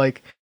guys are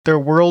like, they're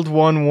World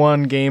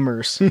 1-1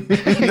 gamers.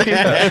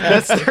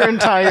 That's their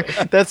entire.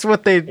 That's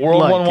what they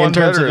World like 1-1 in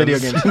terms veterans. of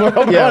video games.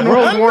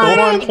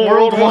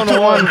 World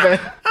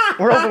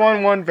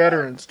 1-1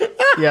 veterans.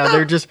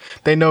 Yeah,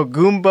 they know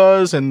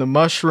Goombas and the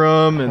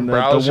mushroom and the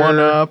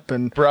 1-up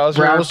and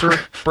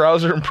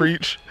browser and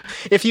preach.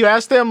 If you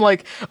ask them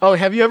like, oh,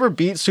 have you ever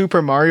beat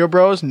Super Mario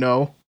Bros?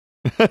 No.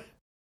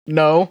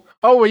 No.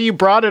 Oh, well, you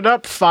brought it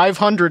up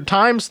 500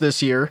 times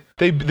this year.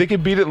 They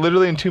could beat it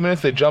literally in 2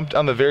 minutes. They jumped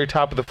on the very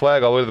top of the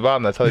flag all the way to the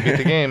bottom. That's how they beat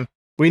the game.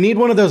 We need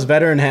one of those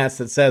veteran hats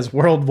that says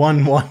World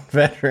 1-1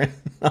 veteran.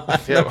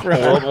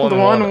 World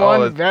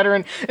 1-1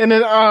 veteran. And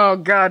then, oh,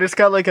 God, it's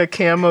got like a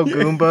camo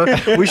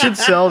Goomba. We should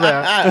sell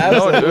that.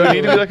 No, it would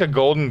need to be like a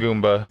golden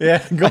Goomba.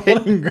 Yeah,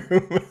 golden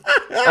Goomba.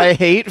 I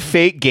hate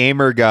fake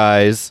gamer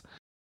guys.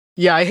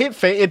 Yeah, I hate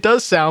fake. It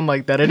does sound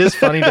like that. It is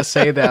funny to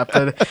say that,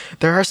 but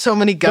there are so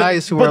many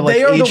guys who are like. But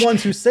they are the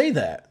ones who say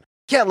that.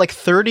 Yeah, like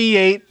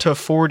 38 to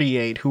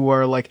 48 who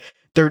are like,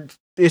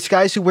 it's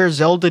guys who wear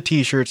Zelda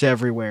t-shirts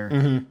everywhere.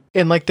 Mm-hmm.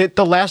 And like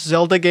the last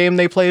Zelda game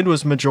they played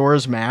was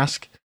Majora's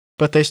Mask,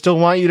 but they still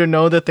want you to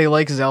know that they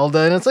like Zelda,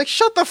 and it's like,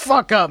 shut the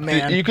fuck up,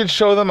 man. You could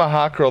show them a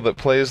hot girl that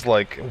plays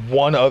like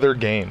one other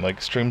game,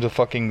 like streams a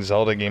fucking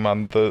Zelda game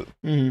on the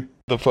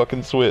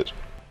fucking Switch,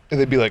 and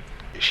they'd be like,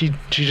 she's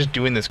just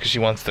doing this because she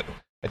wants the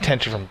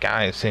attention from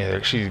guys saying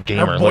that she's a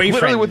gamer. Like,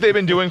 literally what they've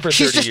been doing for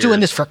 30 years. She's just doing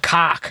this for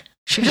cock.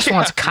 She just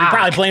wants cock. You're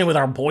probably playing with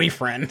our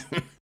boyfriend.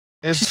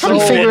 She's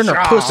probably fingering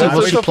her pussy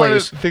while she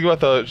plays. Think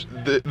about those.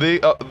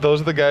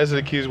 Those are the guys that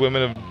accuse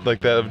women of like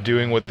that of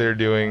doing what they're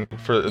doing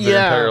for their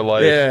entire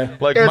life. Yeah,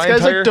 like my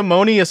entire, like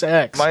Demonius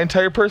X. My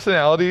entire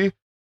personality.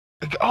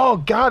 Like, oh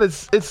God,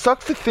 it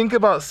sucks to think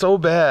about so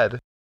bad.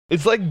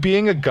 It's like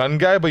being a gun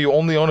guy, but you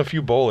only own a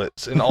few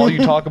bullets, and all you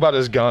talk about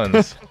is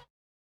guns.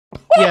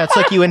 Yeah, it's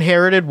like you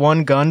inherited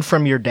one gun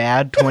from your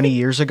dad 20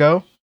 years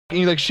ago. And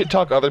you like shit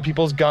talk other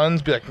people's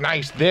guns, be like,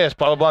 nice this,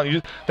 blah blah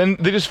blah. Then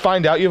they just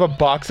find out you have a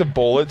box of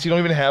bullets. You don't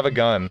even have a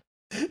gun.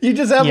 You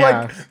just have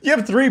you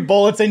have 3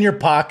 bullets in your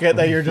pocket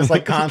that you're just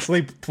like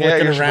constantly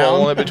flicking you're around.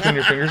 Rolling it between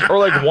your fingers, or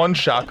like one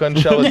shotgun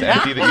shell is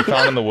empty that you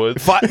found in the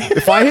woods.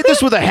 If I hit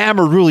this with a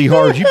hammer really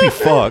hard, you'd be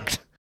fucked.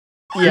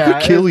 Yeah, I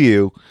could kill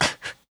you.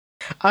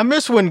 I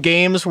miss when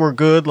games were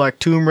good, like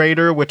Tomb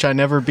Raider, which I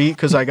never beat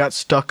because I got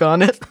stuck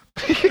on it.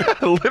 Yeah,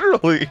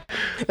 literally.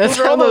 That's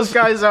how those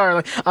guys are.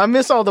 Like, I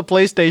miss all the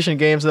PlayStation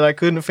games that I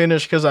couldn't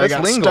finish because I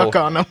got stuck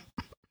on them.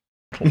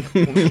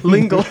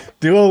 Lingle.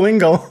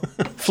 Duolingo.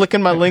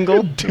 Flicking my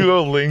lingle.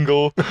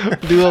 Duolingo.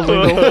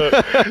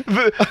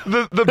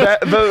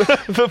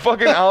 The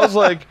fucking owl's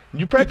like,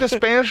 you practice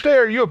Spanish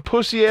there? Or you a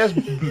pussy ass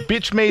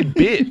bitch made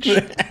bitch?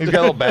 He's got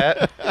a little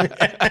bat.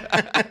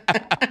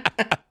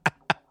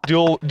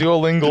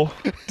 Duolingo.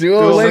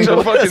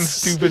 Duolingo. Fucking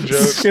stupid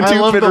joke. I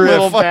love the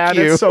little bat.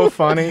 It's so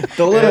funny.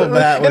 The little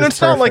bat was and it's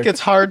perfect. not like it's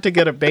hard to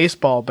get a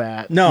baseball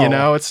bat. No. You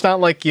know, it's not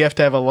like you have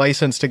to have a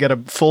license to get a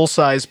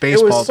full-size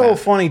baseball bat. It was so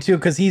funny, too,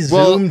 because he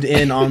zoomed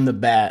in on the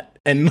bat.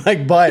 And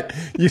like, but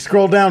you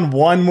scroll down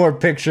one more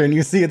picture and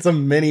you see it's a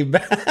mini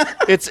bat.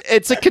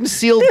 It's a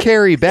concealed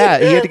carry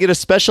bat. He had to get a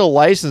special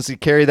license to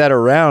carry that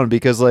around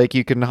because like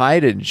you can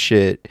hide it and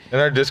shit. In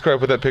our Discord, I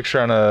put that picture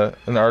on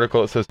an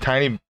article. It says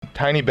tiny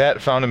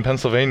bat found in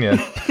Pennsylvania.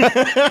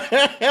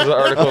 There's an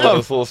article about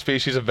this little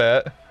species of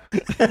bat.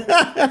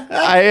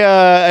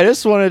 I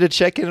just wanted to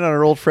check in on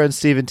our old friend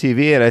Steven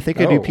TV, and I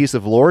think a new piece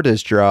of lore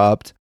has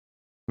dropped.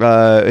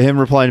 Him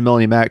replying to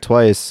Melanie Mac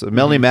twice.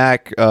 Melanie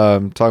Mac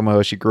talking about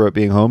how she grew up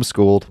being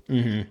homeschooled.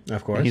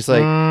 Of course. And he's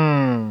like,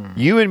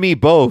 you and me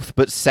both,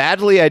 but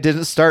sadly I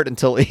didn't start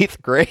until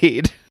 8th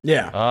grade.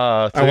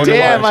 Yeah.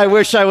 Damn, I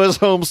wish I was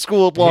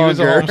homeschooled longer. He was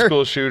a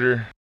homeschool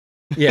shooter.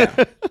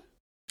 Yeah.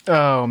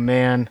 Oh,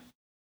 man.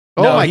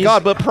 Oh my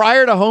God, but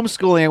prior to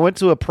homeschooling, I went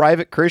to a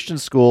private Christian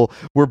school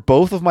where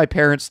both of my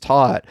parents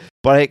taught,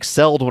 but I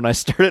excelled when I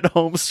started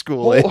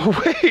homeschooling.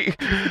 Oh, wait.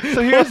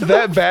 So he was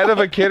that bad of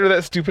a kid or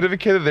that stupid of a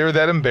kid that they were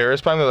that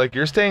embarrassed by him? They're like,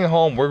 you're staying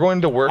home. We're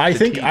going to work I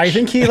think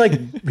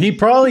he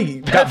probably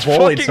got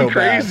bullied so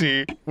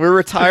crazy. bad. We're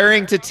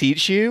retiring to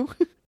teach you?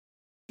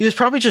 He was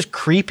probably just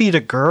creepy to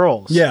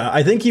girls. Yeah,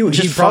 I think he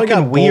just probably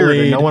got weird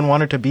bullied, and no one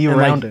wanted to be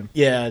around him.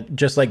 Yeah,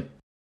 just like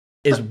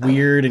is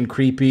weird and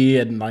creepy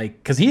and like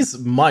because he's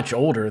much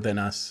older than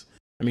us.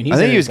 I mean, I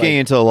think he was getting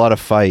into a lot of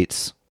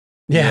fights.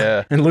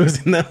 Yeah, and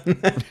losing them.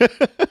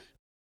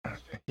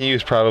 He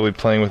was probably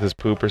playing with his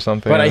poop or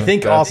something. But I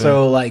think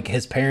also like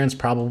his parents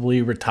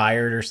probably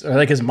retired or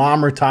like his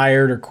mom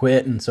retired or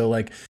quit, and so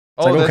like.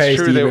 That's okay,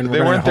 true. Steven, they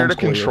weren't there to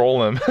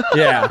control him.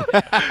 Yeah.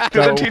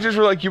 Because the teachers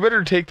were like, you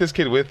better take this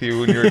kid with you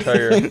when you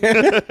retire.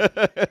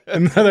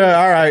 And they're,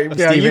 all right,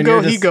 yeah, Steven, you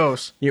go, he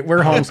goes. We're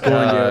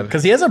homeschooling you.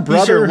 Because he has a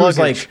brother who's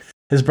like,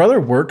 his brother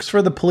works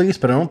for the police,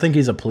 but I don't think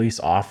he's a police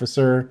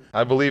officer.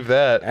 I believe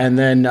that. And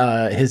then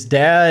his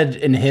dad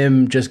and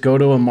him just go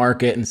to a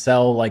market and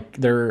sell like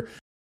their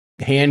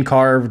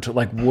hand-carved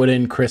like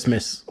wooden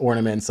Christmas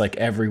ornaments like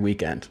every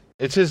weekend.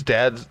 It's his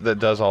dad that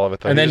does all of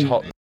it, though. And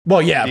then...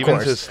 Well, yeah, of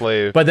course. His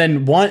slave. But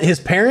then his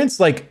parents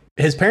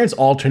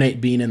alternate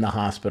being in the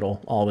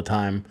hospital all the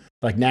time.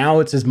 Like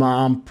now it's his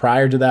mom.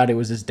 Prior to that, it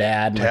was his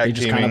dad. Like, they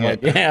just kind of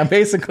like, yeah,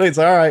 basically it's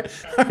all right,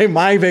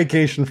 my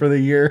vacation for the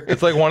year.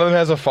 It's like one of them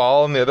has a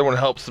fall and the other one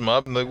helps them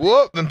up and like,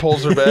 whoop, then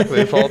pulls her back.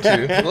 They fall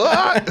too.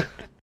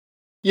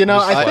 You know,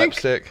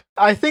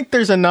 I think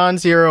there's a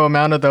non-zero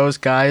amount of those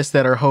guys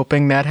that are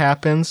hoping that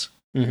happens,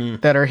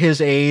 that are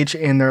his age,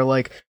 and they're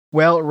like,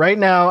 well, right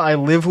now I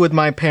live with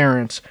my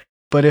parents.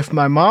 But if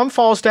my mom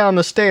falls down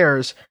the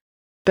stairs,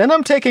 then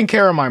I'm taking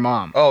care of my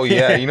mom. Oh,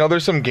 yeah. You know,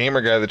 there's some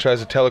gamer guy that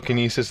tries to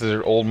telekinesis to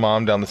their old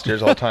mom down the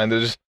stairs all the time. They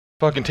just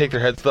fucking take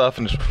their head stuff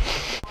and just...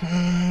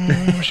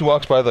 She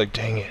walks by like,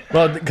 dang it.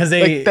 Well, because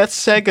they... Like, that's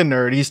Sega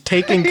Nerd. He's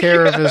taking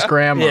care of his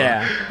grandma.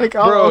 Yeah. Like,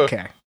 oh, bro,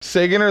 okay.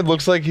 Sega Nerd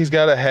looks like he's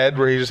got a head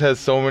where he just has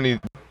so many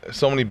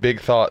big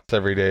thoughts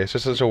every day. It's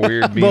just such a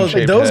weird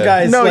bean-shaped those head.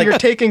 guys... No, you're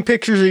taking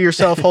pictures of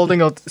yourself holding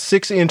a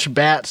 6-inch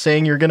bat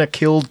saying you're going to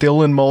kill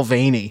Dylan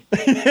Mulvaney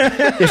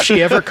if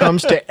she ever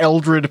comes to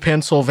Eldred,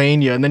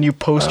 Pennsylvania, and then you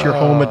post your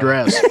home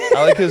address.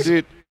 I like his...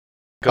 Dude,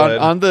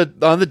 on the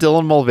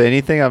Dylan Mulvaney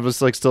thing, I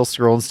was like still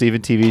scrolling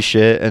Steven TV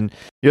shit, and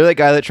you're that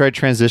guy that tried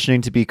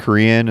transitioning to be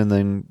Korean and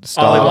then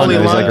stopped. Ollie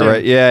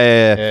London.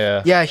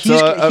 Yeah.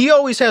 He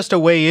always has to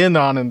weigh in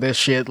on this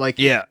shit. Like,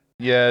 yeah,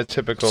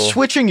 typical.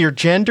 Switching your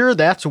gender,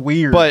 that's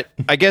weird. But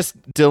I guess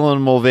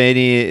Dylan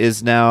Mulvaney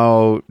is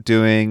now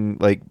doing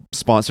like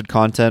sponsored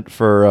content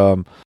for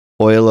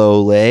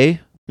Oil Olay.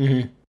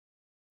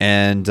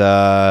 And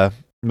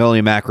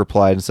Melanie Mac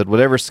replied and said,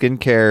 whatever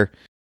skincare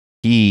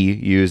he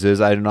uses,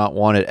 I do not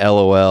want it,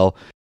 LOL.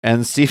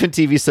 And Stephen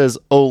TV says,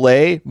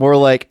 Olay? More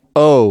like,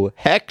 oh,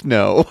 heck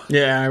no.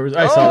 Yeah,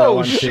 I saw that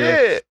one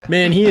shit. Too.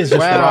 Man, he is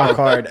just rock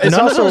hard. And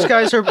none of those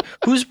guys are...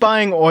 Who's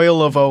buying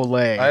oil of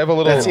Olay? I have a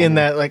little... That's in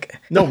that, like...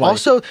 No,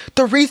 also,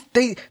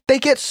 they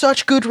get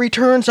such good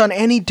returns on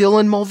any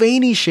Dylan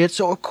Mulvaney shit,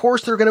 so of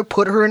course they're going to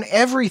put her in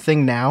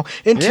everything now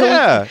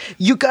until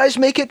you guys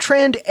make it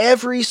trend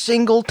every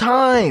single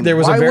time. There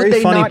was Why a very would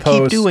they funny not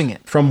post keep doing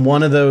it? From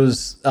one of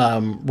those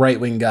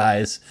right-wing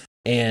guys,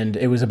 and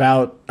it was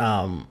about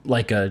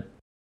like a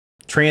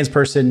trans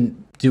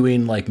person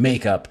doing like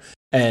makeup,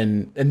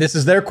 and this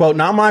is their quote,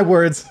 not my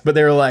words, but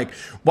they were like,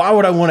 why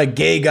would I want a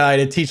gay guy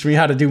to teach me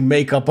how to do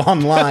makeup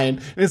online?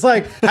 And it's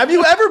like, have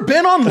you ever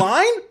been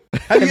online?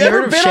 Have you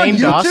ever been on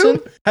YouTube? Dawson?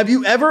 Have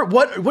you ever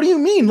what do you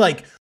mean?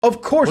 Like,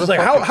 of course, it's like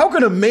how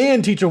can a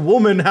man teach a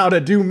woman how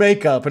to do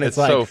makeup? And it's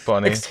like, so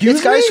funny.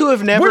 It's guys who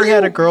have never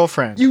had a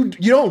girlfriend. You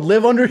don't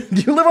live under.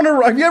 Do you live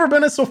under? Have you ever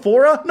been to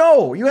Sephora?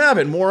 No, you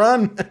haven't,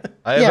 moron.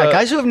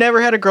 Guys who have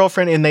never had a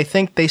girlfriend and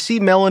they see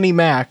Melanie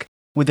Mac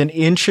with an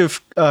inch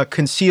of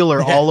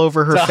concealer all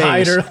over her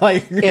face, her,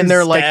 and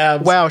they're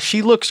like, "Wow,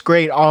 she looks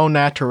great, au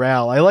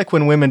naturel." I like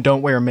when women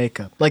don't wear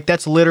makeup. Like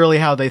that's literally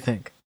how they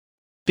think,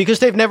 because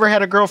they've never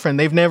had a girlfriend.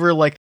 They've never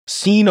like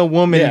seen a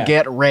woman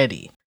get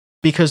ready.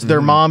 Because their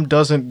mom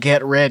doesn't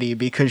get ready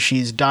because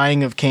she's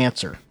dying of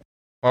cancer.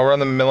 While we're on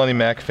the Melanie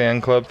Mac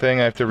fan club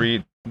thing, I have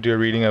to do a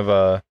reading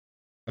of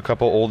a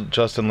couple old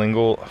Justin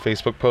Lingle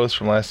Facebook posts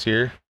from last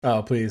year.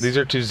 Oh, please. These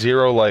are to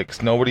 0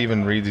 likes. Nobody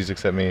even reads these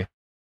except me.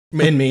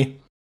 And me.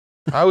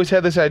 I always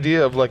had this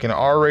idea of like an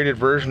R-rated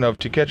version of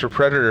To Catch a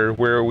Predator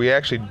where we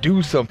actually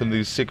do something to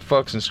these sick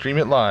fucks and stream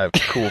it live.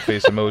 Cool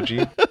face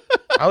emoji.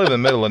 I live in the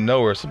middle of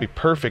nowhere, so it'd be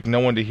perfect. No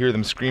one to hear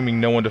them screaming,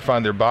 no one to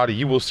find their body.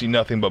 You will see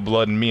nothing but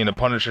blood and me in a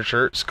Punisher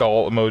shirt,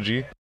 skull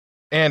emoji,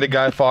 and a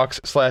Guy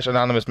Fawkes /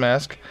 anonymous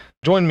mask.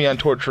 Join me on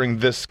torturing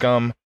this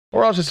scum,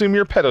 or I'll just assume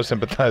you're a pedo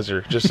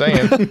sympathizer. Just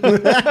saying.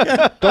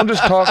 Don't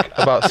just talk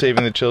about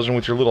saving the children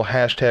with your little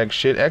hashtag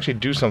shit. Actually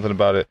do something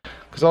about it.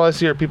 Because all I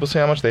see are people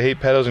saying how much they hate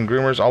pedos and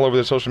groomers all over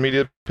their social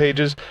media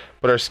pages,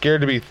 but are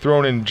scared to be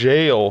thrown in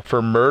jail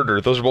for murder.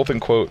 Those are both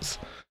in quotes.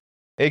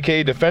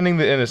 AKA defending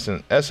the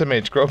innocent.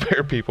 SMH, grow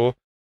bear people.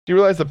 Do you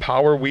realize the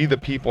power we, the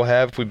people,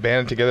 have if we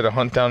banded together to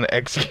hunt down and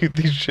execute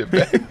these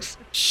shitbags?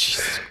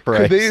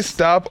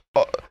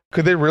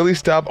 Could they really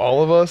stop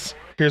all of us?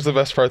 Here's the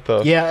best part,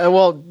 though. Yeah,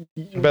 well,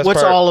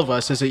 what's all of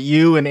us? Is it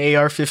you and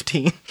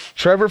AR-15?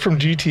 Trevor from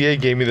GTA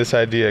gave me this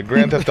idea.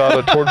 Grand Theft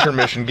Auto Torture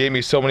Mission gave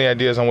me so many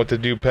ideas on what to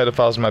do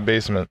pedophiles in my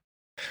basement.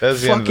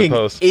 That's the end of the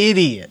post. Fucking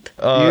idiot.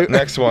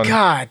 Next one.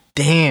 God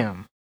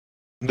damn.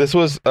 This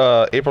was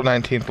April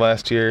 19th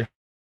last year.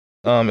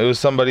 It was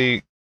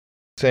somebody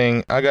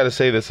saying, I gotta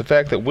say this, the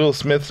fact that Will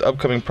Smith's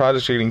upcoming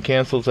projects are getting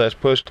canceled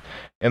 / pushed,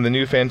 and the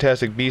new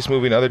Fantastic Beasts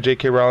movie and other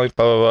J.K. Rowling,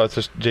 blah, blah, blah, it's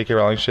just J.K.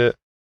 Rowling shit.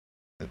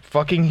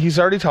 He's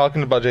already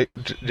talking about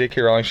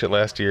J.K. Rowling shit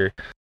last year.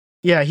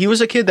 Yeah, he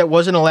was a kid that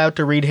wasn't allowed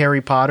to read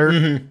Harry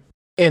Potter,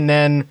 and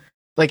then,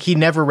 like, he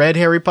never read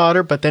Harry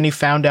Potter, but then he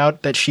found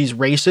out that she's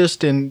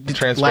racist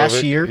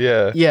last year.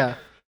 Yeah.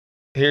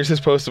 Here's his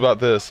post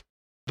about this.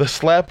 The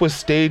slap was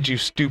staged, you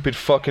stupid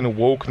fucking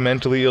woke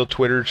mentally ill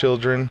Twitter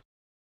children.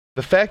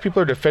 The fact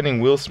people are defending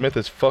Will Smith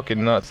is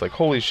fucking nuts. Like,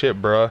 holy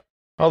shit, bruh.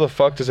 How the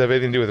fuck does that have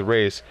anything to do with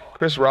race?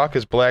 Chris Rock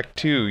is black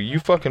too, you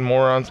fucking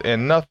morons,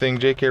 and nothing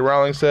J.K.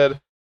 Rowling said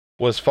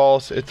was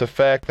false. It's a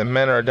fact that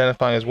men are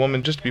identifying as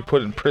women just to be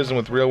put in prison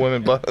with real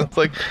women. But it's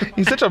like,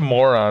 he's such a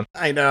moron.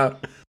 I know.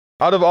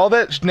 Out of all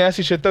that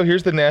nasty shit, though,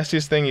 here's the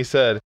nastiest thing he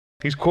said.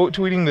 He's quote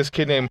tweeting this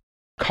kid named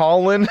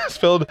Colin,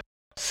 spelled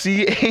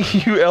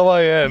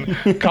C-A-U-L-I-N.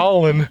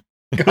 Colin.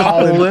 Like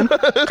Holland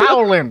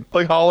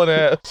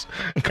ass.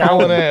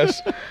 Colin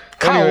ass.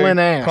 Colin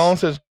ass. Colin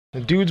says,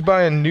 dudes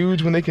buying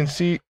nudes when they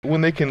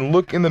can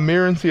look in the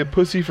mirror and see a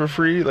pussy for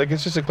free. Like,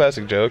 it's just a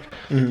classic joke.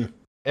 Mm-hmm.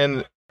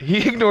 And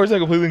he ignores that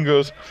completely and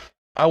goes,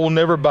 I will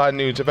never buy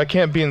nudes. If I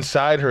can't be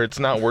inside her, it's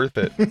not worth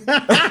it.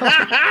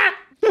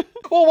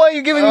 Well, why are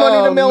you giving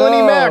money to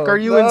Melanie Mac? Are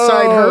you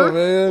inside her?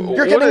 Man.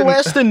 You're getting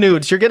less than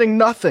nudes. You're getting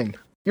nothing.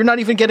 You're not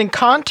even getting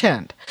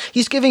content.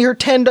 He's giving her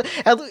 $10.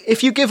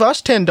 If you give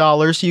us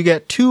 $10, you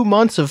get 2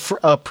 months of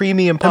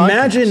premium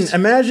podcasts.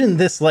 Imagine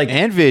this, like,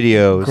 and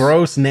videos.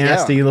 Gross,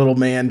 nasty little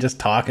man just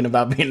talking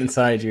about being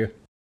inside you.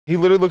 He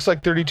literally looks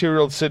like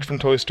 32-year-old Sid from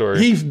Toy Story.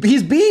 He's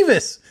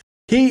Beavis.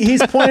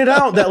 He's pointed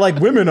out that, like,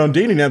 women on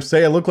dating apps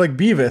say I look like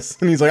Beavis,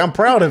 and he's like, I'm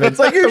proud of it. It's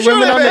like, you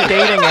women on the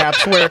dating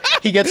apps where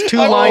he gets 2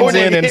 lines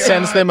in and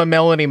sends them a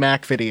Melanie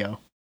Mac video,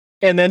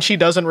 and then she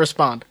doesn't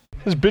respond.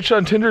 This bitch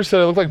on Tinder said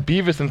I looked like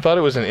Beavis and thought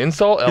it was an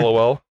insult.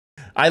 LOL.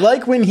 I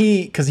like when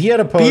because he had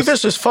a post.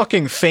 Beavis is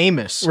fucking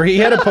famous. Where he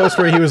had a post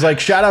where he was like,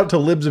 shout out to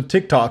Libs of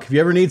TikTok. If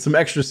you ever need some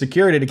extra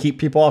security to keep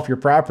people off your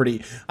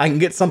property, I can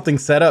get something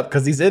set up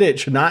because these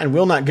idiots should not and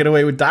will not get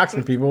away with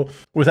doxing people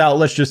without,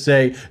 let's just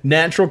say,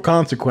 natural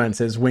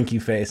consequences, winky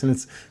face. And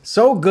it's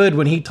so good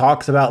when he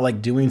talks about,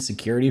 like, doing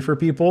security for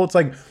people. It's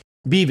like,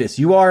 Beavis,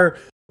 you are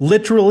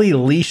literally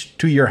leashed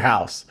to your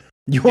house.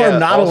 You are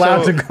not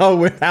allowed to go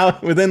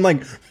within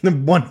like the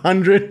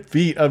 100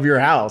 feet of your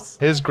house.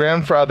 His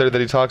grandfather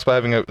that he talks about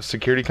having a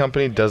security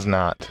company does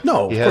not.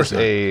 No, he has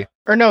a.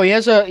 Or no, he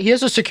has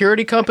a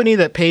security company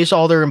that pays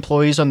all their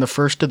employees on the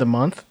first of the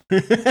month.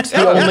 It's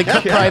the only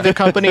private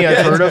company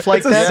I've heard of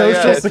like that. It's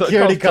a social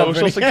security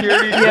company. Social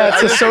security. Yeah,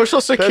 it's a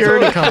social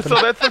security company.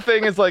 So that's the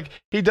thing. Is like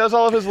he does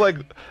all of his like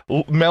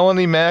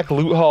Melanie Mac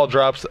loot haul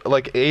drops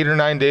like 8 or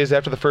 9 days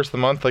after the first of the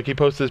month. Like he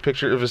posted his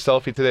picture of his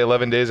selfie today,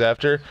 11 days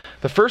after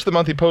the first of the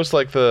month. He posts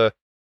like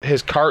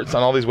his carts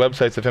on all these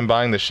websites of him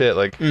buying the shit,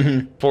 like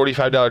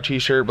 $45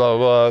 t-shirt, blah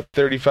blah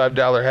blah,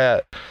 $35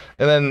 hat,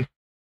 and then.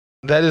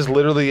 That is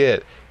literally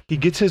it. He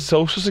gets his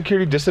Social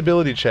Security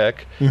disability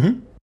check,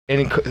 and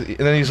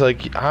then he's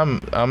like,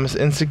 "I'm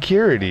in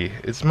security.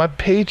 It's my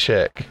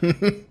paycheck."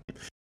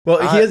 Well,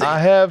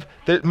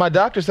 my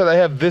doctor said I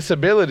have this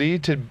ability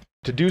to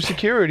do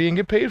security and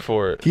get paid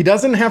for it. He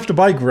doesn't have to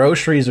buy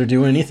groceries or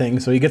do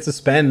anything, so he gets to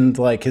spend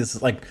like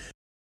his like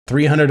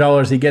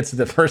 $300 he gets at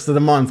the first of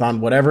the month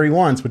on whatever he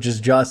wants, which is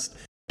just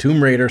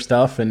Tomb Raider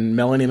stuff and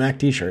Melanie Mac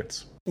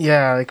t-shirts.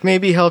 Yeah, like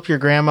maybe help your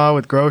grandma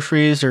with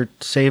groceries or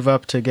save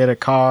up to get a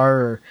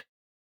car. Or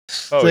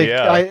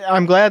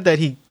I'm glad that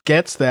he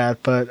gets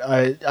that, but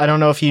I don't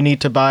know if you need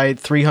to buy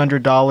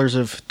 $300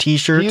 of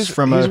t-shirts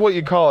He's what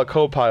you call a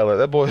co-pilot.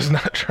 That boy's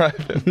not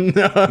driving.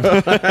 There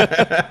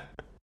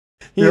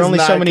are only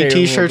so many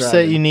t-shirts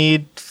that you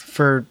need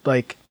for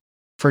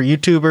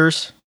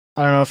YouTubers.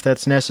 I don't know if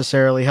that's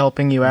necessarily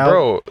helping you out.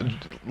 Bro,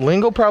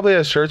 Lingo probably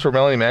has shirts where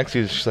Melanie Maxey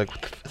is just like,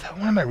 is that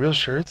one of my real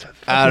shirts?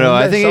 I don't know.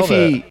 I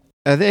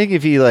think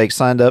if he like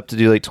signed up to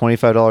do like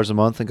 $25 a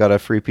month and got a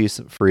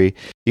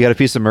you got a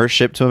piece of merch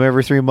shipped to him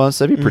every 3 months,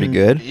 that'd be pretty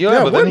good.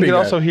 Yeah, but then you could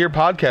also hear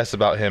podcasts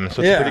about him,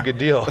 so it's a pretty good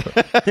deal.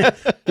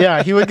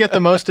 Yeah, he would get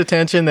the most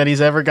attention that he's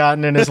ever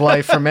gotten in his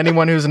life from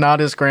anyone who's not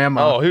his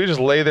grandma. Oh, he would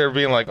just lay there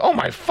being like, oh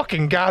my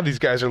fucking God, these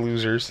guys are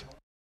losers.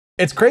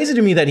 It's crazy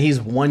to me that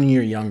he's 1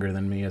 year younger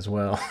than me as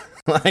well.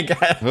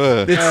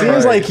 It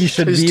seems like he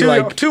should be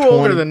like too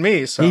older than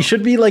me. So he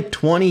should be like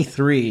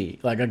 23.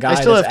 Like a guy. I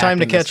still have time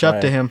to catch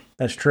up to him.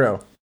 That's true.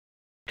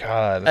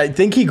 God, I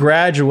think he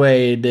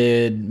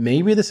graduated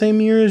maybe the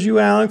same year as you,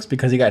 Alex,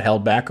 because he got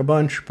held back a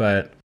bunch.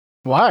 But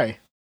why?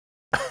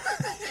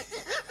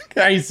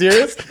 Are you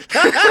serious?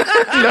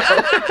 No.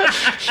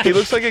 He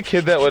looks like a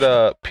kid that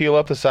would peel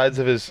up the sides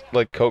of his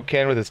like Coke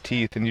can with his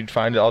teeth, and you'd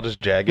find it all just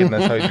jagged, and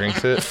that's how he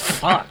drinks it.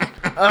 Fuck.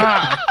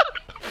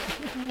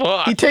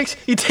 Fuck.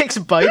 He takes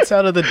bites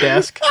out of the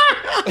desk.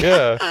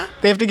 Yeah.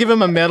 They have to give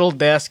him a metal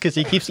desk because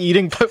he keeps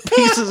eating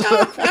pieces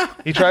of it.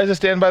 He tries to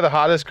stand by the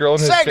hottest girl,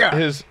 and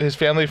his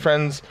family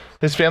friends.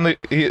 His family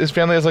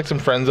has like some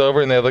friends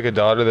over, and they have like a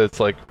daughter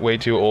that's like way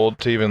too old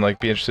to even like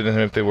be interested in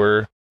him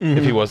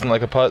if he wasn't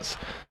like a putz.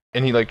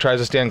 And he like tries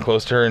to stand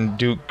close to her and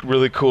do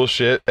really cool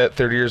shit at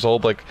 30 years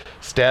old, like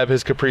stab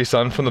his Capri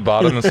Sun from the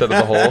bottom instead of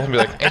the hole, and be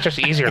like, it's just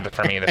easier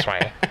for me this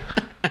way.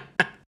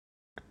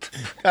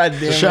 God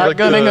damn.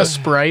 Shotgunning a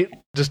Sprite.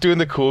 Just doing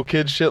the cool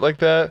kid shit like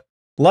that.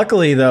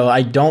 Luckily, though,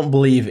 I don't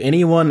believe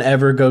anyone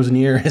ever goes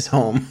near his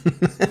home.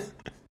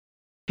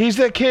 He's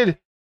that kid.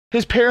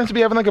 His parents would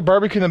be having like a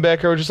barbecue in the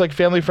backyard, just like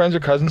family, friends, or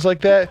cousins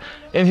like that,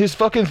 and his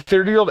fucking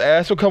 30-year-old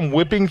ass would come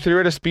whipping through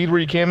at a speed where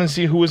you can't even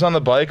see who was on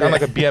the bike on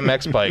like a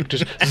BMX bike,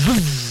 just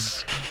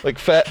zzz, like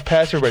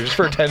past everybody just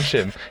for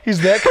attention.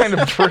 He's that kind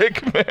of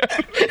prick, man.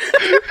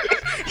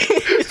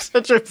 He's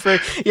such a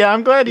prick. Yeah,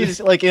 I'm glad he's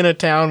like in a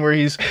town where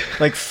he's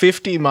like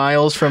 50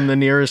 miles from the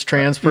nearest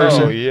trans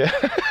person. Oh yeah.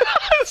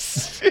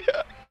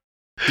 Yeah.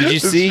 Did you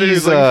see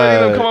he's like,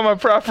 don't come on my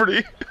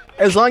property.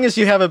 As long as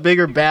you have a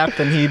bigger bat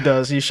than he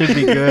does, you should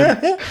be good.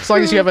 As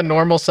long as you have a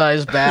normal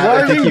sized bat.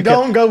 As long as you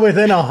don't go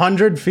within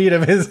 100 feet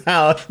of his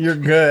house, you're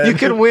good. You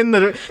could win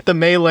the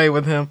melee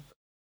with him.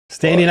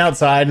 Standing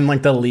outside and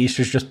like the leash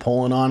is just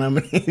pulling on him,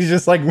 and he's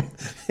just like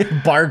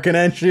barking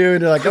at you,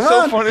 and you're like, come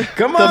on, funny.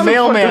 Come on. The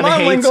mailman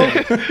hates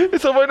it.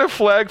 It's so funny to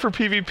flag for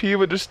PvP,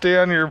 but just stay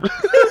on your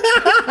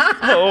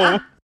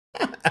home.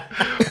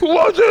 Who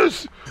was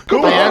this?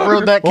 Come on. I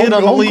aggroed that kid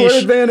on the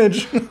leash.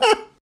 Advantage.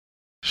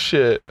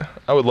 Shit.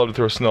 I would love to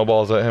throw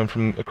snowballs at him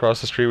from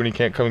across the street when he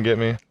can't come and get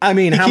me. I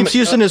mean, he keeps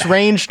using his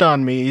ranged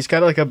on me. He's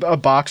got like a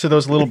box of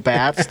those little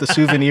bats, the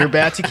souvenir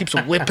bats. He keeps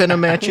whipping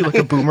them at you like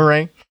a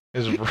boomerang.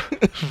 His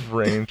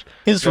ranged.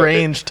 His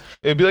ranged.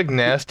 It'd be like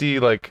nasty,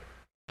 like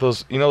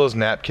those, those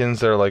napkins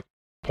that are like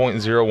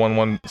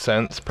 0.011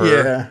 cents per.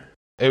 Yeah.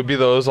 It would be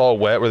those all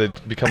wet where they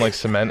become like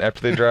cement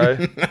after they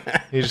dry.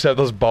 You just have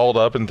those balled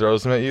up and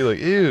throws them at you like,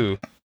 ew.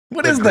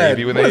 What is that?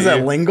 What is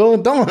that, lingo?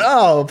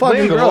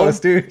 Fucking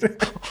gross, dude.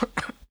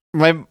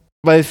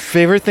 My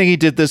favorite thing he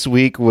did this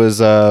week was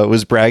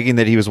bragging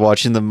that he was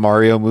watching the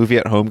Mario movie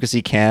at home because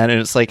he can, and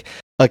it's like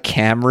a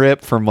cam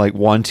rip from like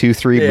 1, 2,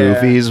 3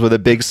 movies with a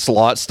big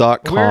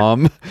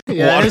slots.com.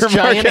 Yeah, his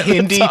giant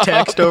Hindi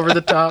text over the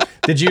top.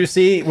 Did you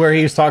see where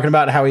he was talking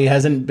about how he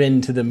hasn't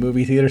been to the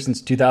movie theater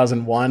since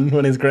 2001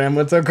 when his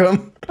grandma took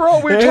him?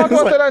 Bro, we were talking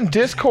about that on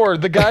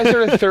Discord. The guys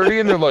are at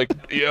 30 and they're like,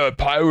 yeah, I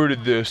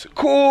pirated this.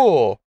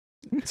 Cool.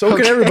 So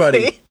can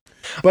everybody.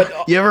 But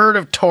you ever heard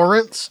of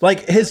torrents?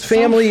 Like his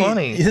family, so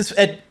funny.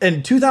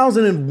 In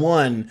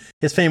 2001,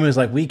 his family was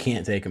like, we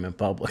can't take him in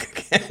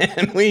public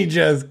again. We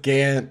just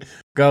can't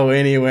go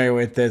anywhere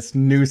with this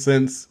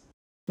nuisance.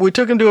 We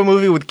took him to a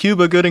movie with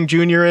Cuba Gooding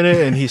Jr. in it,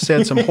 and he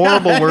said some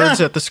horrible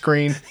words at the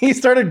screen. He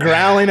started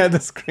growling at the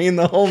screen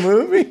the whole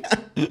movie.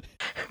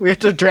 We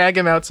had to drag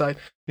him outside.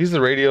 He's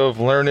the radio of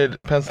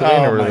Learned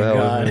Pennsylvania. Oh my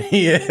god,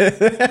 he is.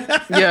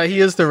 Yeah, he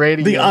is the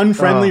radio. The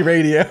unfriendly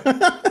radio.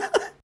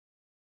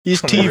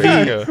 He's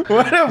TV.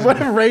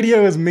 What if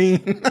radio is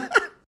mean?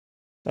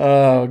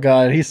 Oh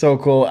god, he's so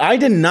cool. I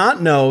did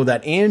not know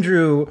that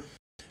Andrew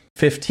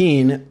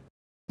 15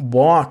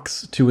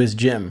 walks to his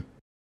gym,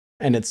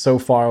 and it's so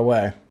far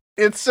away.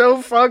 It's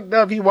so fucked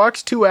up. He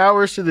walks 2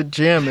 hours to the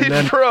gym, and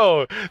then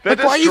bro, that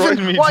like, destroyed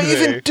me. Why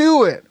even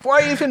do it?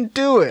 Why even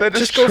do it? That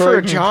just go for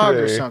a destroyed me jog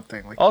today. or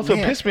something. Like, also,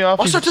 pissed me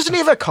off. Also, doesn't he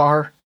have a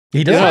car?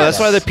 He does. Yeah, that's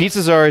why the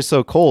pizzas are always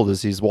so cold,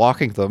 is he's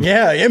walking them.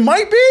 Yeah, it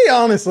might be,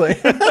 honestly.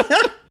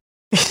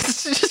 He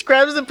just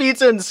grabs the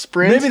pizza and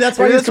sprints. Maybe that's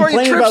why he's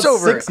complaining about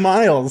over 6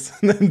 miles.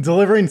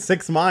 Delivering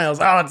 6 miles.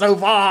 Oh, it's so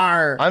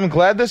far. I'm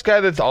glad this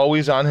guy that's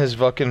always on his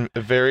fucking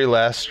very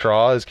last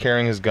straw is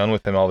carrying his gun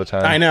with him all the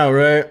time. I know,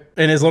 right?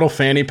 In his little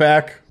fanny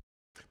pack.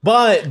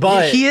 But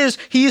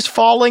he's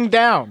falling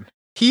down.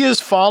 He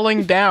is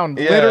falling down,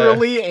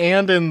 literally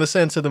and in the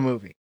sense of the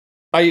movie.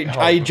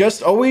 I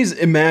just always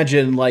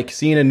imagine like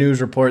seeing a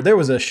news report. There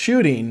was a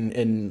shooting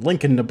in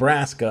Lincoln,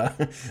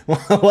 Nebraska.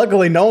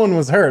 Luckily, no one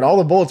was hurt. All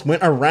the bullets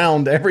went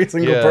around every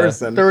single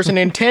person. There was an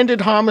intended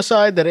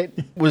homicide that it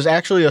was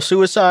actually a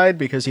suicide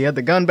because he had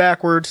the gun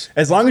backwards.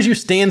 As long as you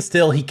stand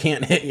still, he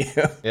can't hit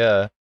you.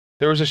 Yeah.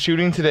 There was a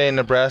shooting today in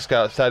Nebraska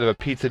outside of a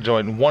pizza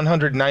joint.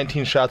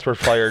 119 shots were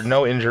fired.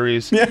 No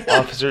injuries.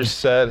 Officers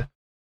said.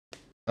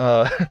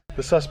 The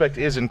suspect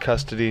is in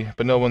custody,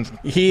 but no one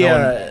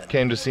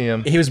came to see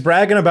him. He was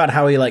bragging about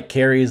how he like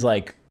carries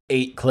like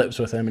 8 clips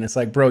with him, and it's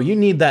like, bro, you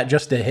need that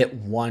just to hit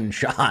one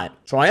shot.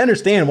 So I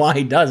understand why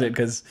he does it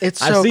because it's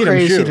so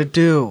crazy to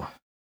do.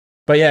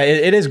 But yeah,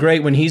 it is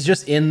great when he's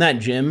just in that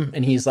gym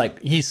and he's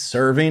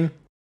serving.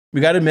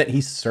 We got to admit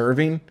he's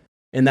serving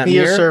in that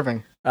mirror. He is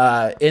serving.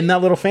 In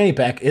that little fanny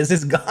pack is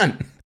his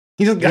gun.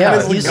 He's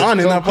got his gun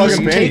in that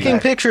fucking He's taking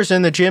pictures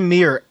in the gym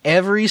mirror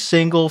every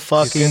single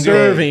fucking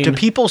day. Do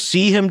people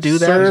see him do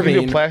that? He's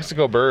gonna do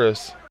Plaxico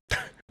Burress.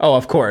 Oh,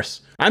 of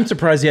course. I'm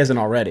surprised he hasn't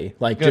already.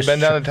 Like, he's gonna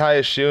bend down and tie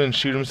his shoe and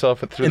shoot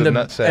himself through the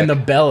nutsack. And the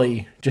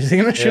belly. Just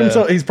gonna shoot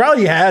himself. He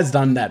probably has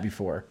done that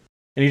before.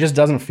 And he just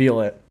doesn't feel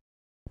it.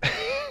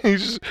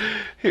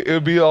 It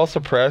would be all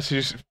suppressed. He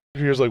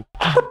was like,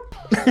 what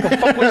the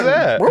fuck was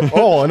that?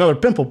 Oh, another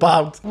pimple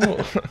popped.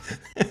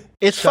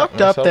 It's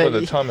fucked up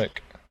that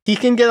he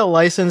can get a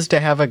license to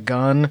have a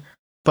gun,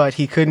 but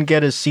he couldn't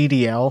get his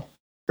CDL.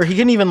 Or he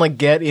couldn't even like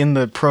get in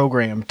the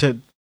program to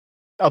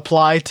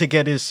apply to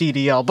get his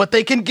CDL, but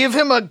they can give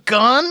him a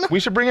gun?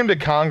 We should bring him to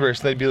Congress.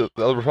 The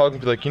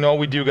Republicans be like,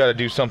 we do got to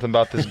do something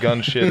about this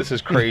gun shit. This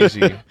is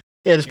crazy.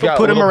 Yeah, just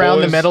put him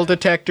around the metal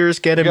detectors,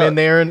 get him in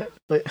there. And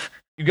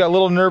you got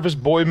little nervous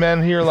boy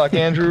men here like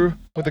Andrew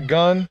with a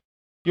gun.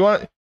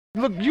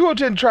 Look, you go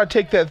ahead and try to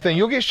take that thing.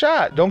 You'll get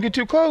shot. Don't get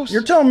too close.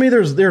 You're telling me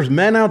there's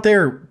men out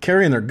there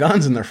carrying their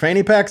guns in their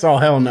fanny packs? Oh,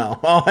 hell no.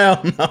 Oh,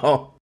 hell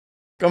no.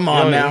 Come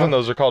on now.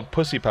 Those are called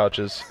pussy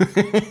pouches.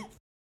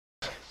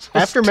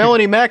 After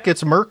Melanie Mack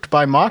gets murked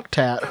by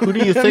Mocktat, who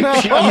do you think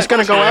he's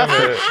going to go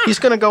after? He's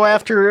going to go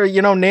after,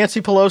 Nancy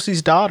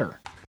Pelosi's daughter.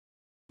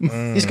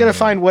 He's going to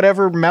find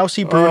whatever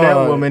mousy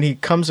brunette woman he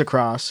comes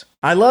across.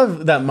 I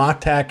love that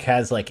Mocktack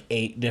has like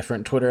 8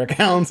 different Twitter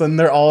accounts, and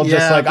they're all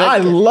just like, I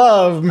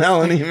love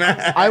Melanie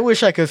Mack. I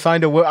wish I could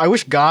find I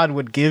wish God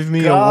would give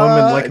me a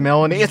woman like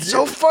Melanie. It's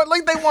so fun.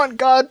 Like they want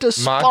God to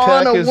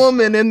spawn a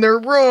woman in their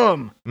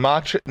room.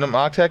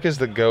 Mocktack is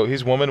the GOAT.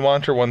 He's Woman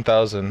Wanter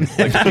 1000.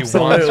 Like if he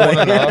wants one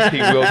enough, he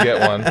will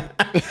get one.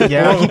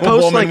 Yeah, he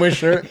posts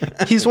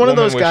like he's one of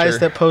those guys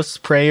that posts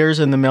prayers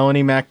in the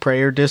Melanie Mack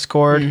prayer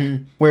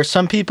Discord, where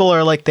some people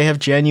are like they have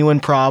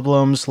genuine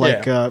problems,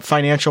 like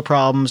financial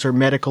problems or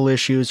medical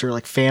issues or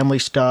like family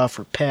stuff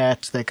or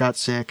pets that got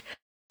sick.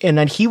 And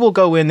then he will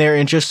go in there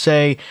and just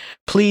say,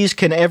 please,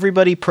 can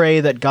everybody pray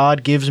that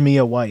God gives me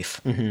a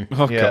wife?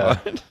 Oh,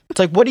 God. It's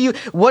like,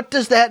 what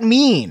does that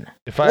mean?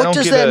 If I don't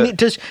get married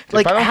to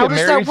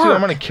you,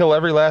 I'm going to kill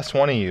every last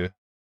one of you.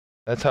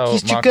 That's how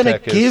he's going to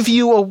give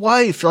you a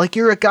wife. Like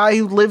you're a guy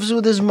who lives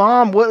with his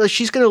mom. What?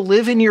 She's going to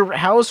live in your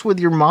house with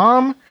your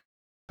mom?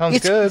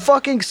 Sounds good. It's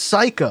fucking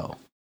psycho.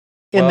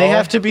 And they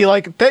have to be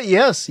like,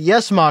 yes,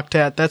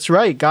 Mocktat, that's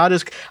right.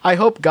 I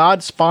hope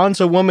God spawns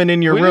a woman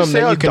in your room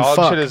that you can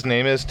fuck. Shit his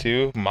name is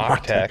too,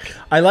 Mocktack.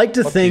 I like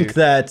to think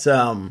that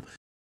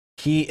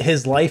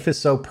his life is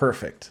so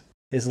perfect.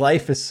 His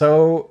life is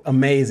so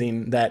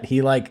amazing that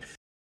he like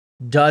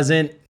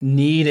doesn't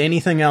need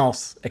anything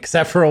else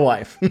except for a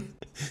wife.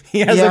 He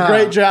has a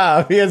great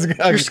job.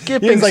 You're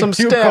skipping some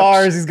 2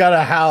 cars. He's got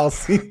a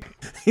house.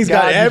 He's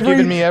got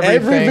every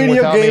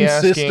video game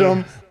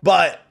system.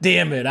 But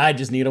damn it, I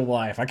just need a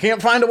wife. I can't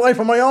find a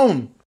wife on my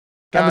own.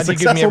 God, you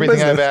give me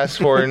everything I've asked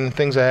for and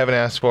things I haven't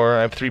asked for.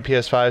 I have 3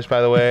 PS5s, by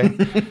the way.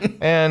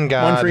 And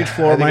God, 1 for each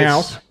floor of my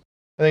house.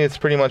 I think it's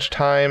pretty much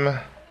time.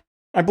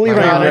 I believe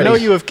I am ready. I know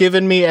you have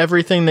given me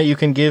everything that you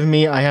can give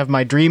me. I have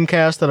my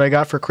Dreamcast that I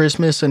got for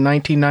Christmas in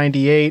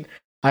 1998.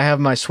 I have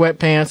my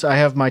sweatpants. I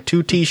have my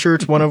 2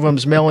 t-shirts. One of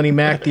them's Melanie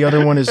Mack. The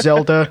other one is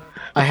Zelda.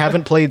 I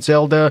haven't played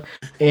Zelda.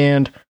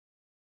 And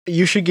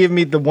you should give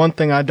me the one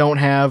thing I don't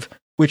have,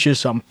 which is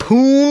some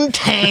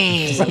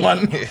poontang.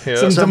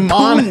 Some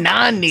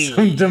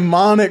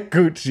demonic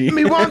Gucci.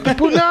 Me want the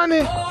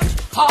punani.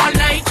 All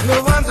night.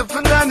 Me want the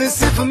punani.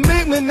 If you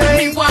make me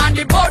name. Me want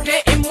the body.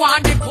 Him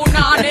want the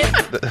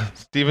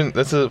punani.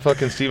 That's a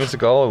fucking Steven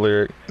Seagal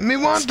lyric. Me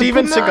want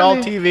Steven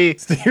Seagal TV.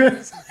 Steven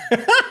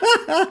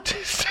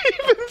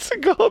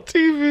Seagal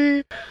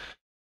TV.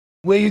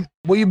 Where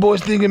you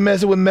boys thinking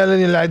messing with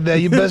Melanie like that?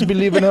 You best be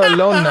leaving her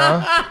alone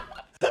now.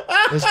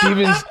 That's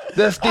Steven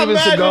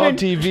Seagal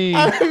TV.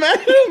 I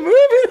imagine a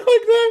movie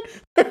like that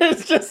where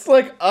it's just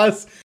like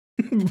us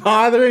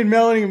bothering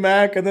Melanie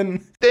Mack, and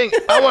then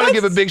I want to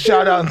give a big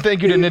shout out and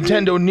thank you to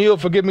Nintendo Neil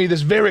for giving me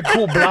this very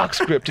cool block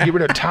script to get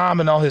rid of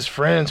Tom and all his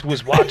friends who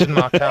was watching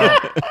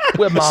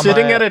Mocktown.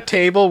 Sitting at a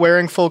table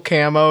wearing full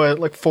camo at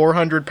like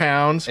 400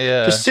 pounds,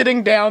 just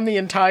sitting down the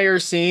entire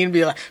scene,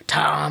 be like,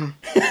 Tom,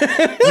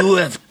 you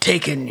have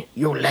taken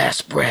your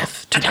last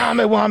breath.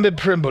 Tommy Wamby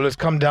Primble has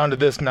come down to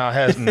this now,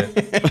 hasn't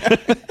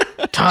it?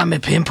 Tommy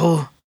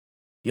Pimple,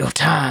 your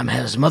time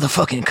has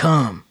motherfucking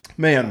come.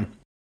 Man,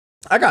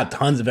 I got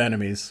tons of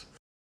enemies.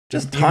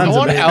 Just I tons of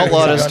want enemies.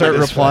 Outlaw to start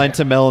replying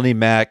to Melanie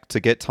Mack to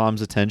get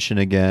Tom's attention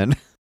again.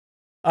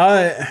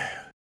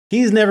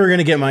 He's never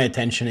gonna get my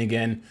attention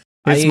again.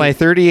 It's my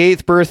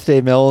 38th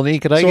birthday, Melanie.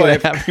 Could I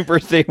get a happy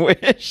birthday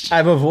wish?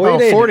 I've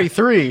avoided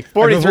 43.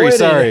 43,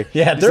 sorry.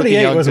 Yeah,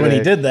 38 was when he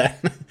did that.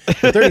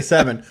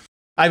 37.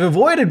 I've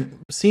avoided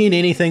seeing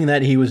anything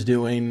that he was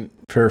doing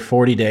for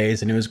 40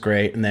 days, and it was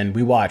great. And then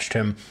we watched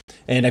him,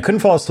 and I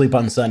couldn't fall asleep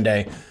on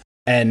Sunday.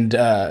 And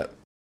I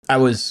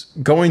was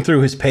going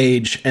through his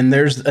page, and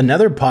there's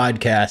another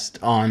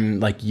podcast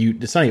on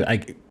it's not even,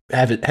 I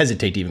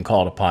hesitate to even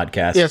call it a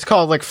podcast. Yeah, it's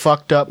called like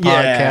Fucked Up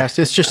Podcast.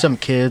 It's just some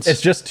kids. It's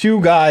just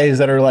two guys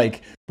that are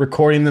like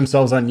recording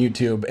themselves on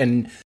YouTube,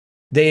 and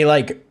they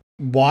like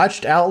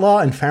watched Outlaw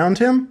and found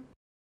him,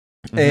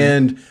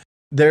 and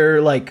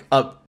they're like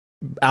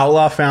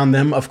Outlaw found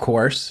them, of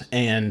course,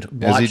 and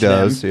watched as he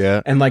does,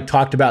 them, and like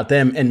talked about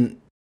them, and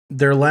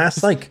their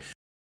last like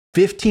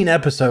 15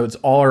 episodes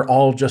are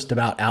all just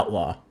about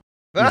Outlaw.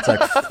 And it's like,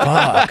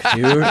 fuck,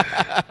 dude.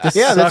 This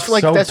sucks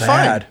that's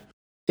bad. Fine.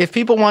 If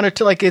people wanted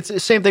to, like, it's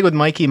the same thing with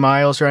Mikey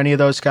Miles or any of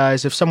those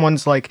guys. If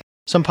someone's like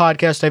some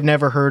podcast I've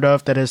never heard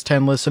of that has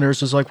 10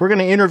 listeners is like, we're going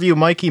to interview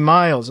Mikey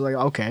Miles. Like,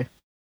 okay.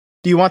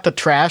 Do you want the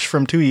trash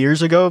from 2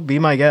 years ago? Be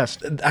my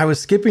guest. I was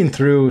skipping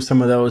through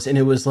some of those, and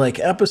it was like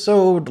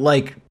episode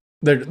like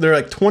they're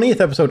like 20th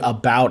episode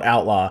about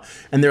Outlaw,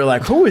 and they're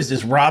like, who is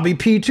this Robbie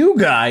P2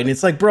 guy? And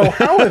it's like, bro,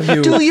 how have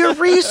you do your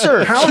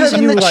research? How He's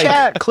have in you the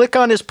chat. Click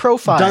on his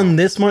profile. Done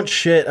this much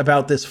shit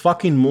about this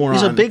fucking moron?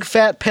 He's a big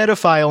fat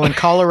pedophile in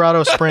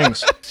Colorado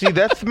Springs. See,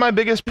 that's my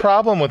biggest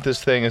problem with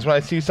this thing is when I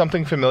see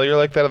something familiar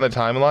like that on the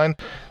timeline.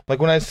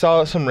 Like when I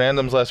saw some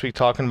randoms last week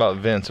talking about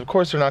Vince. Of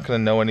course, they're not going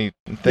to know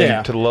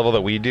anything to the level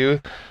that we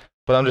do.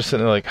 But I'm just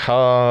sitting there like,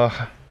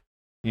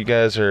 you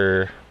guys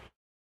are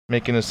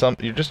making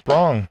assumptions. You're just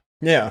wrong.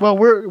 Yeah. Well,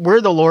 we're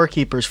the lore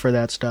keepers for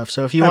that stuff.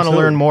 So if you want to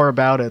learn more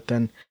about it,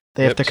 then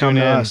they have to come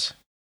to us.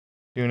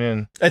 Tune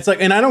in. It's like,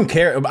 and I don't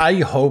care. I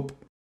hope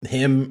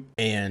him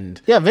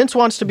and Vince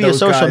wants to be a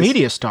social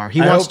media star.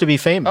 He wants to be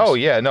famous. Oh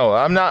yeah, no,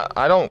 I'm not.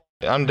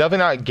 I'm definitely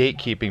not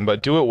gatekeeping,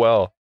 but do it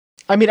well.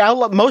 I mean,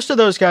 most of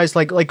those guys,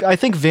 like I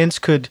think Vince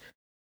could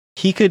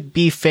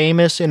be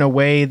famous in a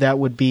way that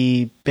would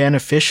be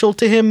beneficial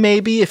to him.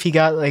 Maybe if he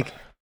got like,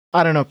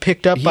 I don't know,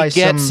 picked up by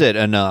some... He gets it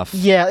enough.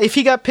 Yeah, if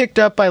he got picked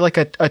up by like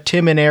a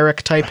Tim and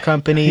Eric type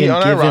company.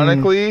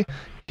 Unironically,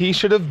 he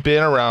should have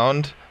been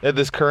around at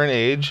this current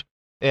age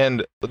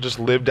and just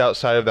lived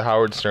outside of the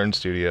Howard Stern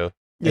studio.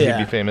 And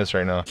he'd be famous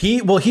right now.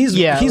 He's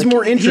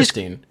more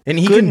interesting. And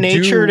he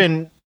good-natured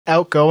and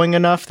outgoing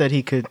enough that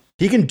he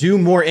can do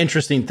more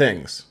interesting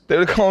things. They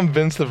would call him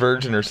Vince the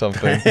Virgin or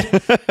something.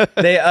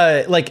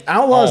 They like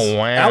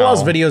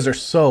Outlaw's videos are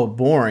so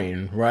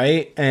boring,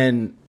 right?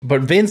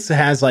 But Vince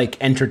has like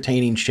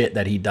entertaining shit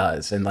that he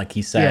does and like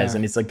he says,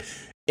 and it's like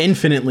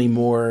infinitely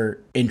more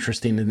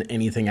interesting than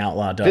anything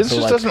Outlaw does.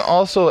 Vince just doesn't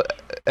also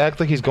act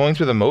like he's going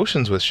through the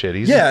motions with shit.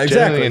 He's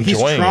exactly. He's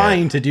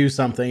trying to do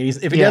something.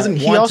 If he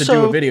doesn't want to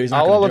do a video, he's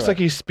not Outlaw going to looks like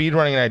he's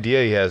speedrunning an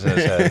idea he has in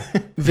his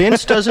head.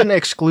 Vince doesn't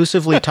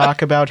exclusively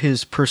talk about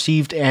his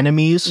perceived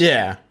enemies.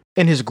 Yeah.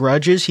 And his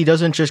grudges. He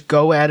doesn't just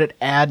go at it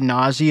ad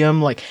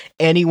nauseum like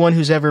anyone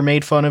who's ever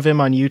made fun of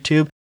him on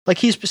YouTube. Like,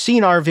 he's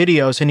seen our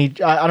videos, and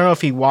I don't know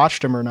if he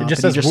watched them or not, he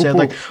just said,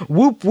 like,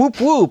 whoop,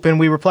 whoop, whoop, and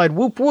we replied,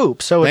 whoop,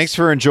 whoop. So thanks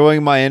for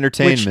enjoying my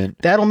entertainment.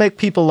 That'll make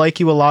people like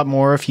you a lot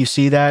more if you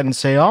see that and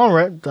say, all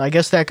right, I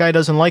guess that guy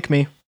doesn't like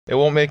me. It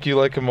won't make you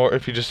like him more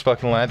if you just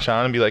fucking latch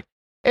on and be like,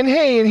 and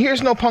hey, and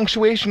here's no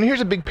punctuation, here's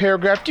a big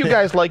paragraph, do you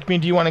guys like me,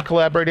 do you want to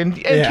collaborate, and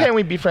can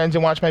we be friends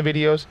and watch my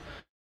videos?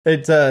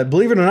 It's,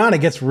 believe it or not, it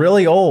gets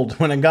really old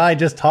when a guy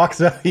just talks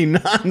about you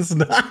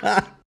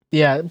nonstop.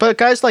 Yeah, but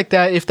guys like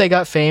that, if they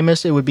got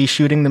famous, it would be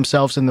shooting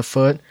themselves in the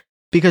foot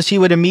because he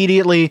would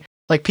immediately,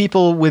 like,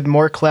 people with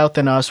more clout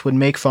than us would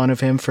make fun of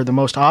him for the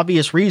most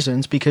obvious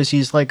reasons because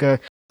he's like a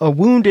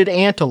wounded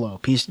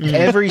antelope. He's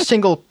every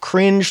single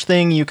cringe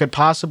thing you could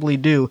possibly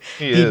do,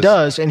 he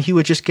does, and he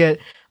would just get,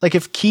 like,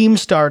 if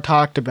Keemstar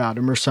talked about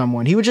him or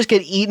someone, he would just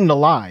get eaten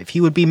alive.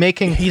 He would be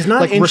making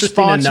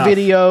response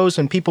videos,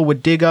 and people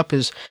would dig up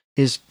his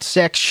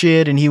sex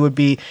shit, and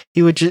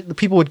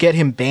people would get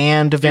him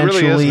banned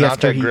eventually. He really is not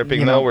that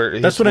gripping though. Where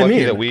that's what I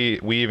mean. That we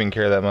even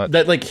care that much.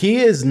 That like he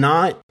is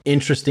not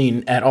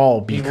interesting at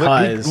all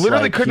because he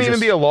literally couldn't even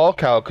be a lol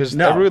cow because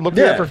everyone looked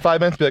at it for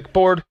 5 minutes, and be like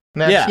bored.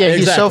 Next. Yeah,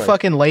 he's so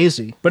fucking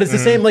lazy. But it's the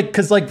same, like,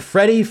 because like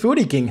Freddie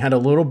Foodie King had a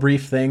little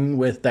brief thing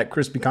with that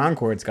Crispy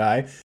Concords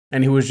guy,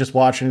 and he was just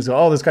watching and go,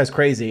 "Oh, this guy's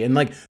crazy," and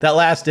like that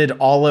lasted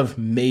all of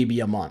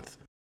maybe a month.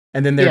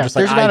 And then they're just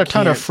like, there's not a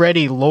ton of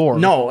Freddy lore.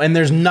 No, and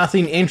there's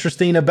nothing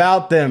interesting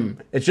about them.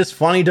 It's just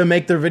funny to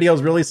make their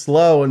videos really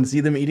slow and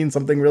see them eating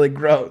something really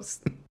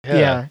gross.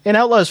 Yeah. And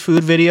Outlaw's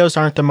food videos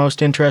aren't the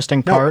most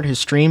interesting part. His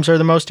streams are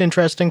the most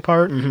interesting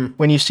part. Mm-hmm.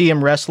 When you see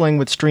him wrestling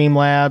with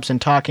Streamlabs and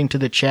talking to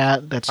the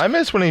chat, I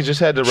miss when he just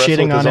had to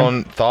wrestle with his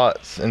own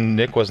thoughts and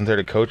Nick wasn't there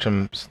to coach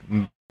him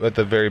at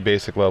the very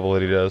basic level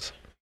that he does.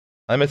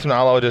 I miss when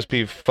Allah would just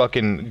be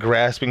fucking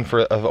grasping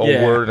for a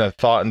word and a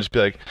thought and just be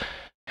like.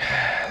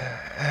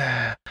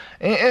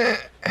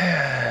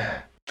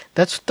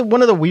 That's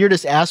one of the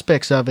weirdest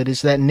aspects of it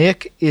is that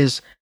Nick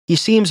he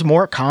seems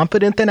more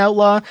competent than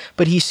Outlaw,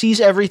 but he sees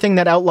everything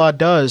that Outlaw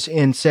does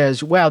and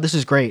says, "Wow, this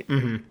is great.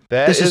 Mm-hmm.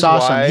 This is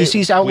awesome." He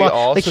sees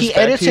Outlaw like he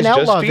edits an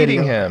Outlaw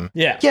video. Him.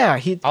 Yeah.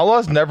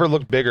 Outlaw's never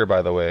looked bigger,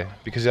 by the way,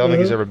 because I don't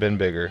think he's ever been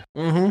bigger.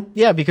 Mm-hmm.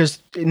 Yeah,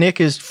 because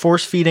Nick is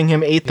force feeding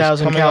him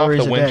 8,000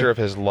 calories off the a day. winter of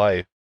his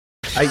life.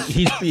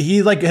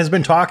 He like has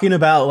been talking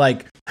about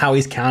like how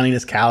he's counting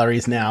his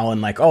calories now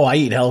and like, oh, I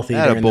eat healthy.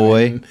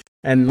 Attaboy.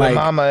 And like,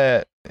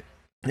 mama,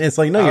 it's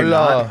like, no, you're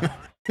not. You're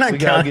not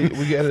counting.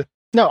 We gotta.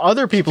 No,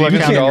 other people are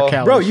counting your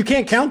calories. Bro, you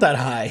can't count that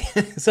high.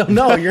 So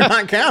no, you're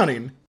not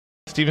counting.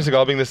 Steven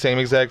Seagal being the same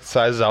exact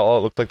size as Outlaw,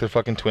 it looked like they're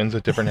fucking twins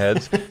with different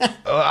heads.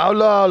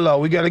 Outlaw,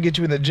 we gotta get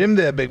you in the gym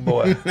there, big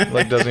boy.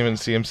 Like doesn't even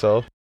see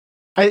himself.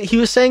 He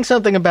was saying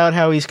something about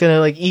how he's gonna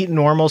like eat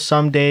normal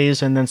some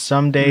days and then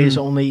some days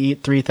only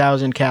eat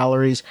 3,000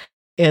 calories.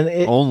 And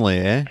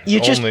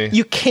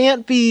you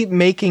can't be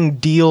making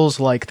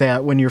deals like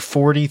that when you're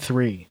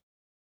 43.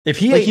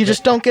 You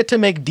just don't get to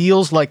make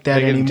deals like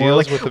that anymore.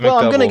 Like, well,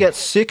 I'm gonna get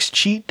 6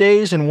 cheat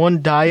days and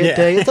 1 diet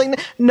day. It's like,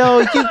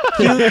 no,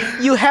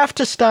 you have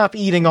to stop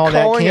eating all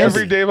that candy.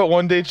 Every day but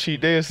 1 day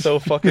cheat day is so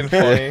fucking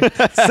funny.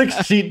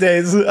 6 cheat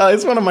days.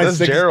 It's one of my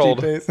 6 cheat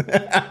days.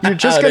 You're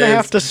just gonna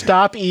have to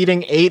stop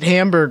eating 8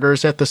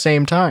 hamburgers at the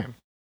same time.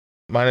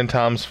 Mine and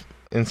Tom's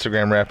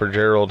Instagram rapper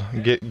Gerald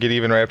get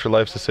even right after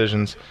life's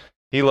decisions.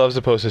 He loves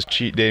to post his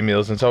cheat day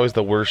meals, and it's always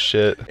the worst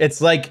shit.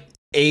 It's like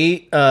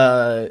 8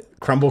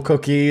 crumble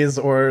cookies,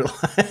 or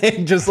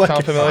like just like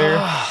sound familiar?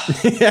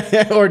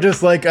 Or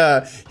just like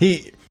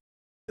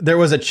there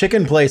was a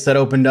chicken place that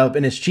opened up,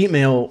 and his cheat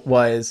meal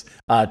was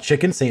a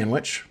chicken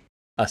sandwich,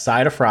 a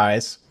side of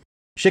fries,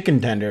 chicken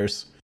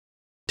tenders,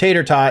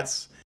 tater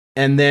tots,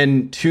 and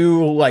then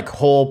 2 like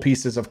whole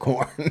pieces of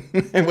corn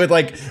with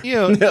like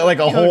like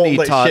a whole need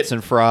like, tots shit.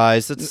 and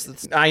fries.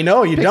 That's I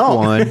know you don't.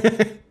 One.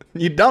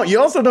 You don't. You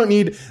also don't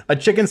need a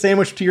chicken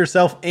sandwich to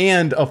yourself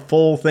and a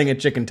full thing of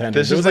chicken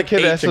tenders. This is like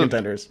 8 chicken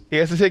tenders. He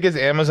has to take his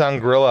Amazon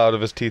grill out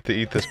of his teeth to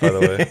eat this, by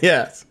the way.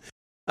 Yes.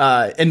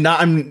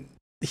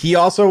 He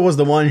also was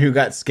the one who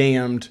got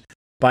scammed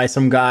by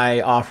some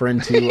guy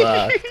offering to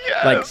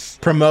like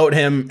promote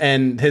him,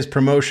 and his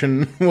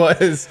promotion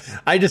was,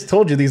 I just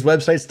told you these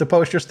websites to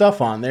post your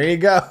stuff on. There you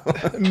go.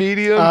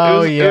 Medium.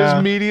 It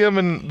was Medium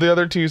and the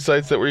other 2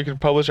 sites where you could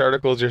publish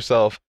articles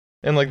yourself.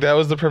 And like that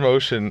was the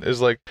promotion.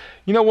 Is like,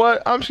 you know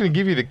what? I'm just gonna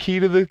give you the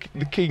key to the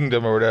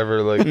kingdom or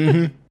whatever. Like,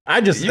 you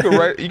can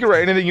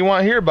write anything you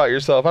want here about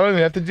yourself. I don't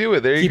even have to do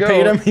it. There you go.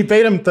 He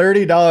paid him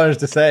 $30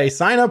 to say,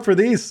 sign up for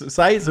these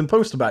sites and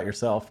post about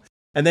yourself.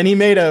 And then he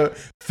made a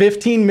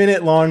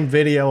 15-minute long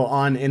video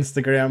on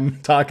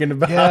Instagram talking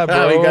about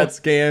how he got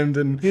scammed,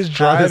 and he's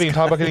driving,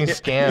 talking about getting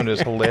scammed.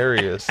 Is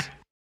hilarious.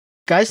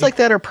 Guys like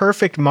that are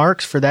perfect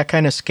marks for that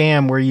kind of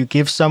scam, where you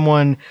give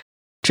someone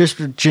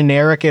just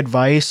generic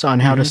advice on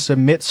how to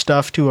submit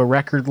stuff to a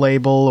record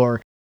label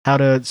or how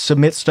to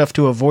submit stuff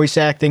to a voice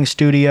acting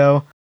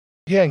studio.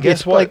 Yeah, and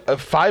guess what?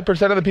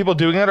 5% of the people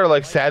doing it are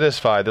like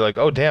satisfied. They're like,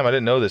 "Oh, damn, I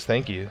didn't know this.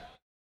 Thank you."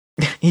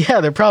 Yeah,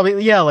 they're probably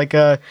like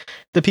the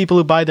people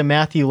who buy the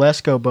Matthew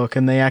Lesko book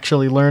and they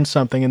actually learn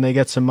something and they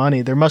get some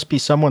money. There must be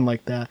someone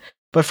like that.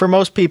 But for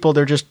most people,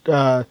 they're just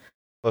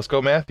let's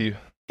go, Matthew.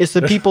 It's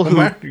the people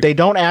who they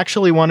don't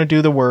actually want to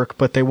do the work,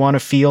 but they want to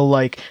feel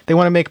like they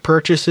want to make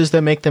purchases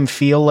that make them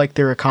feel like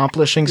they're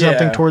accomplishing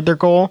something toward their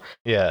goal.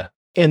 Yeah.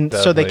 And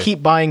so they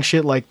keep buying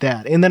shit like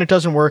that. And then it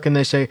doesn't work and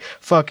they say,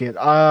 fuck it.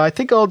 I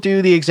think I'll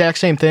do the exact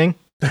same thing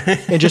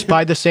and just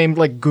buy the same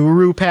like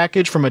guru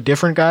package from a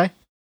different guy.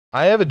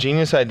 I have a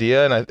genius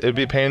idea, and it'd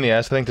be a pain in the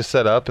ass, I think, to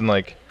set up, and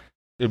like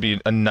it'd be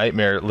a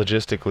nightmare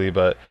logistically,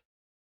 but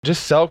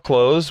just sell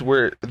clothes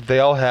where they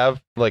all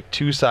have like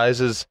 2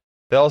 sizes.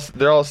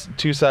 They're all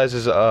 2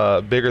 sizes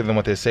bigger than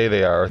what they say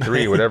they are, or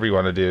 3, whatever you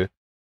want to do.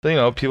 So, you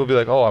know, people be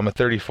like, "Oh, I'm a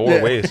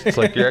 34 waist." It's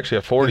like you're actually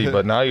a 40,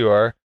 but now you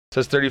are. It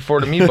says 34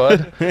 to me,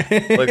 bud.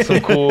 Like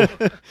some cool,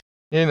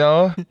 you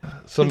know,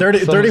 some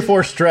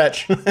 34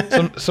 stretch.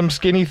 some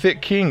skinny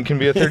thick king can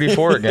be a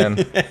 34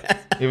 again,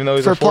 even though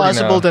he's for a 40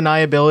 plausible now.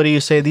 deniability.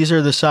 You say these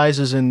are the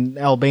sizes in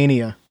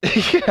Albania.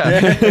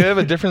 Yeah, they have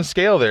a different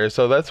scale there,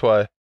 so that's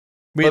why.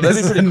 But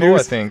that'd be pretty cool,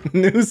 I think.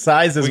 New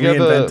sizes we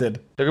invented.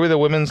 There could be the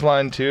women's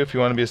line too. If you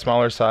want to be a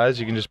smaller size,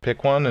 you can just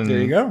pick one and there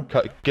you go.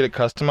 Get it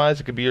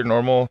customized. It could be your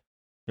normal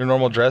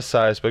dress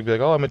size, but it'd be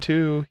like, "Oh, I'm a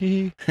 2."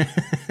 Hee.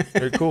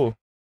 Very cool.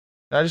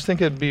 And I just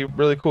think it'd be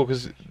really cool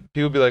because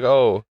people would be like,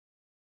 "Oh,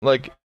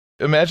 like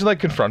imagine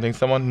like confronting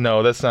someone.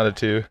 No, that's not a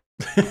 2."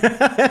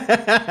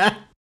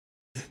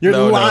 You're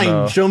lying.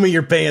 No. Show me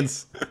your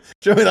pants.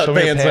 Show me that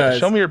pants size.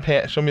 Show me your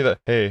pants. Show me the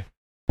hey.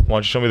 Why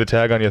don't you show me the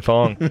tag on your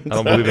thong? I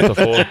don't believe it's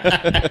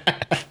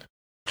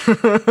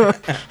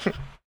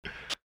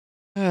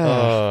a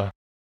 4.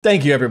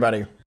 Thank you,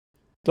 everybody.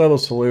 Double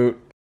salute.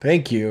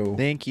 Thank you.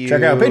 Thank you.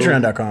 Check out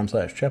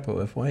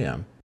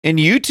patreon.com/ChepoFYM. And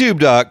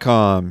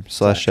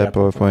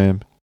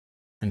youtube.com/ChepoFYM.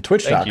 And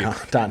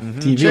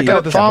twitch.com.tv. Check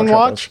out Thong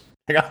Watch.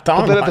 Check out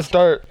Thong Put that at the Watch.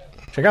 start.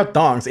 Check out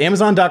Thongs.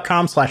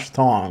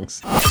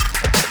 Amazon.com/thongs.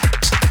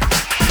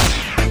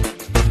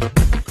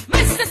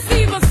 Mr.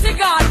 Steven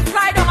Seagal,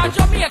 fly down on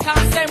Jamaica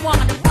and say one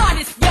of the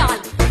baddest gal.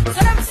 So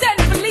them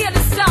send for Lady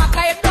Stark,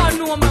 I don't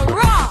know me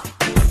raw.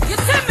 You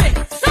see me?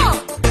 So,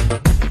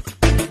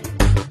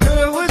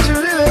 Girl, what you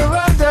really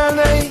want,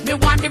 darling? me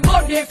want the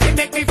body if it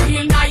make me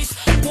feel nice.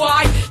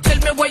 Why? Tell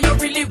me what you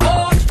really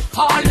want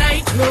all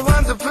night. Me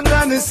want the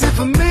punani if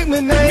it make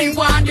me Me nice.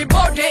 want the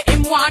body,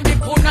 him want the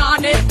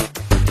punani.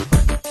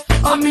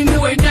 I mean,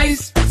 know it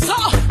nice. So,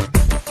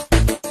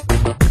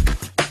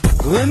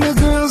 When the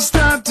girls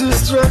start to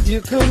strut,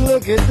 you could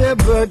look at their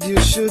butt, you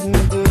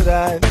shouldn't do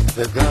that.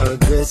 The girl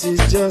dress is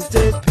just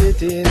a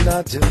pity,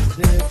 not just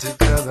there to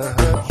cover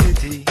her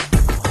kitty.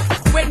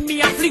 when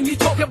me a fling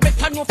it up, you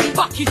better know fi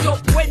back it up.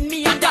 When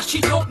me a dash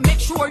it up, make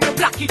sure you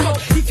black it up.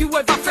 If you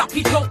ever flap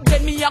it up,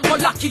 then me a go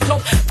lock it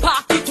up.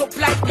 Park it up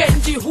like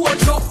Benji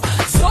hold up.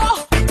 So,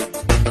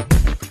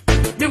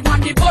 me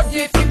want the body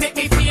if it make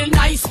me feel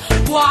nice.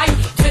 Why?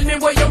 Tell me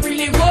what you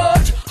really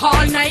want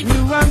all night.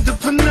 You want the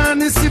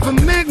bananas if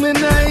it make me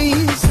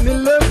nice. Me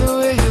love the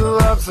way you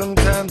walk,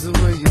 sometimes the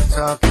way you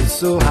talk is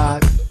so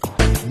hot.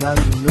 Now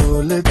you know,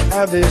 let's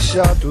have a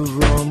shot of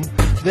rum.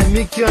 Then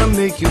me can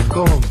make you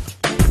come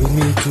with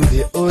me to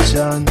the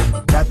ocean.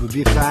 That would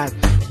be fine.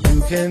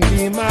 You can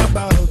be my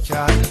bottle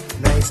cat.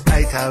 Nice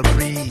idle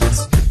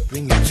breeze,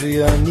 bring you to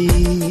your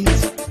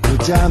knees. We're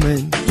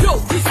jamming. Yo,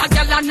 this a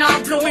gal and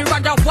I blow me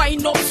rather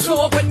wind up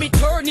slow. When me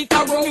turn it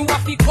around, you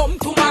have to come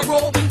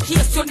tomorrow. In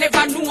case you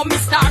never know me,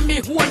 star me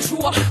whole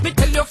show. Me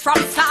tell you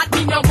from start,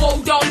 me no go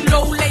down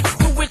low. Let's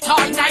do it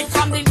all night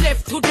from the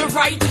left to the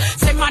right.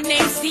 Say my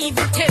name Steve,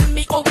 tell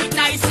me oh it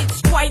nice.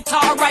 It's quite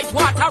alright.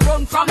 Water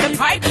run from the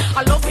pipe.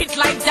 I love it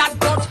like that,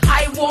 but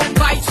I won't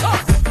bite.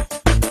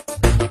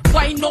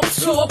 Wind up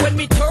slow when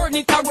me turn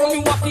it around.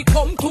 You have to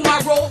come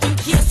tomorrow. In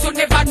case you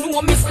never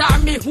know me, star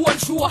me whole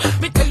show.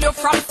 Me tell you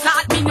from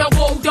start, me no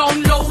go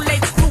down low.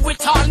 Let's do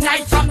it all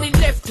night from the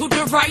left to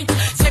the right.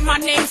 Say my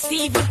name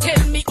Steve,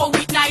 tell me oh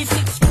it nice.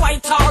 It's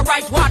quite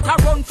alright. Water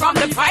run from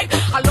the pipe.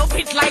 I love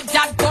it like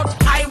that, but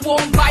I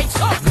won't bite.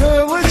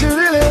 Girl, what you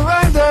really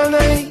want,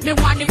 darling? Me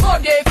want the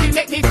body if it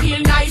make me feel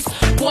nice.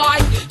 Why?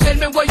 Tell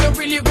me what you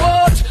really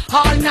want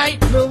all night.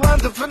 Me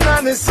want the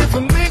bananas if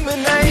it make me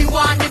Me nice.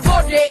 want the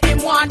body, him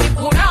want the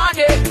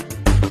punani.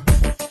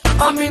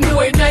 I mean, know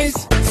it nice.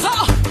 So,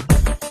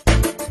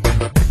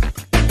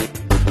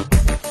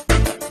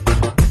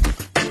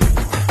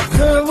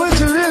 Girl, what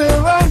you really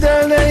want,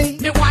 darling?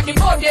 me want the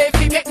body if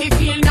it make me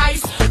feel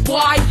nice.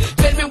 Why?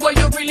 Tell me what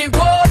you really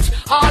want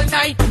all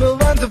night. Me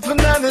want the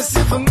bananas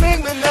if it make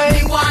me Me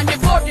nice. want the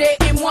body,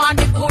 him want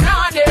the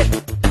punani.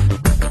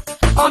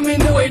 I mean,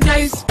 know it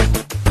nice.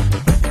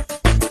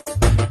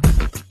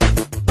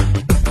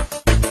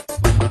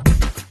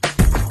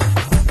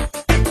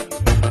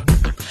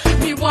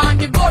 Me want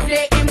the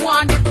body, him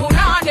want the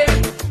punani.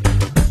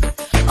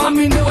 I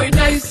mean, know it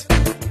nice.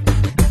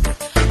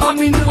 I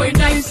mean, know it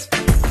nice.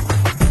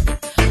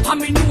 I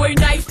mean, know it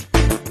nice.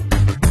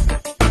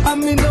 I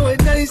mean, know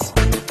it nice.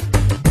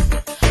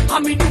 I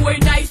mean, know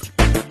it nice.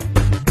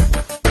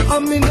 I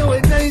mean, know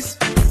it nice.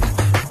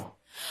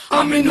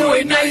 I mean, know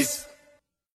it nice.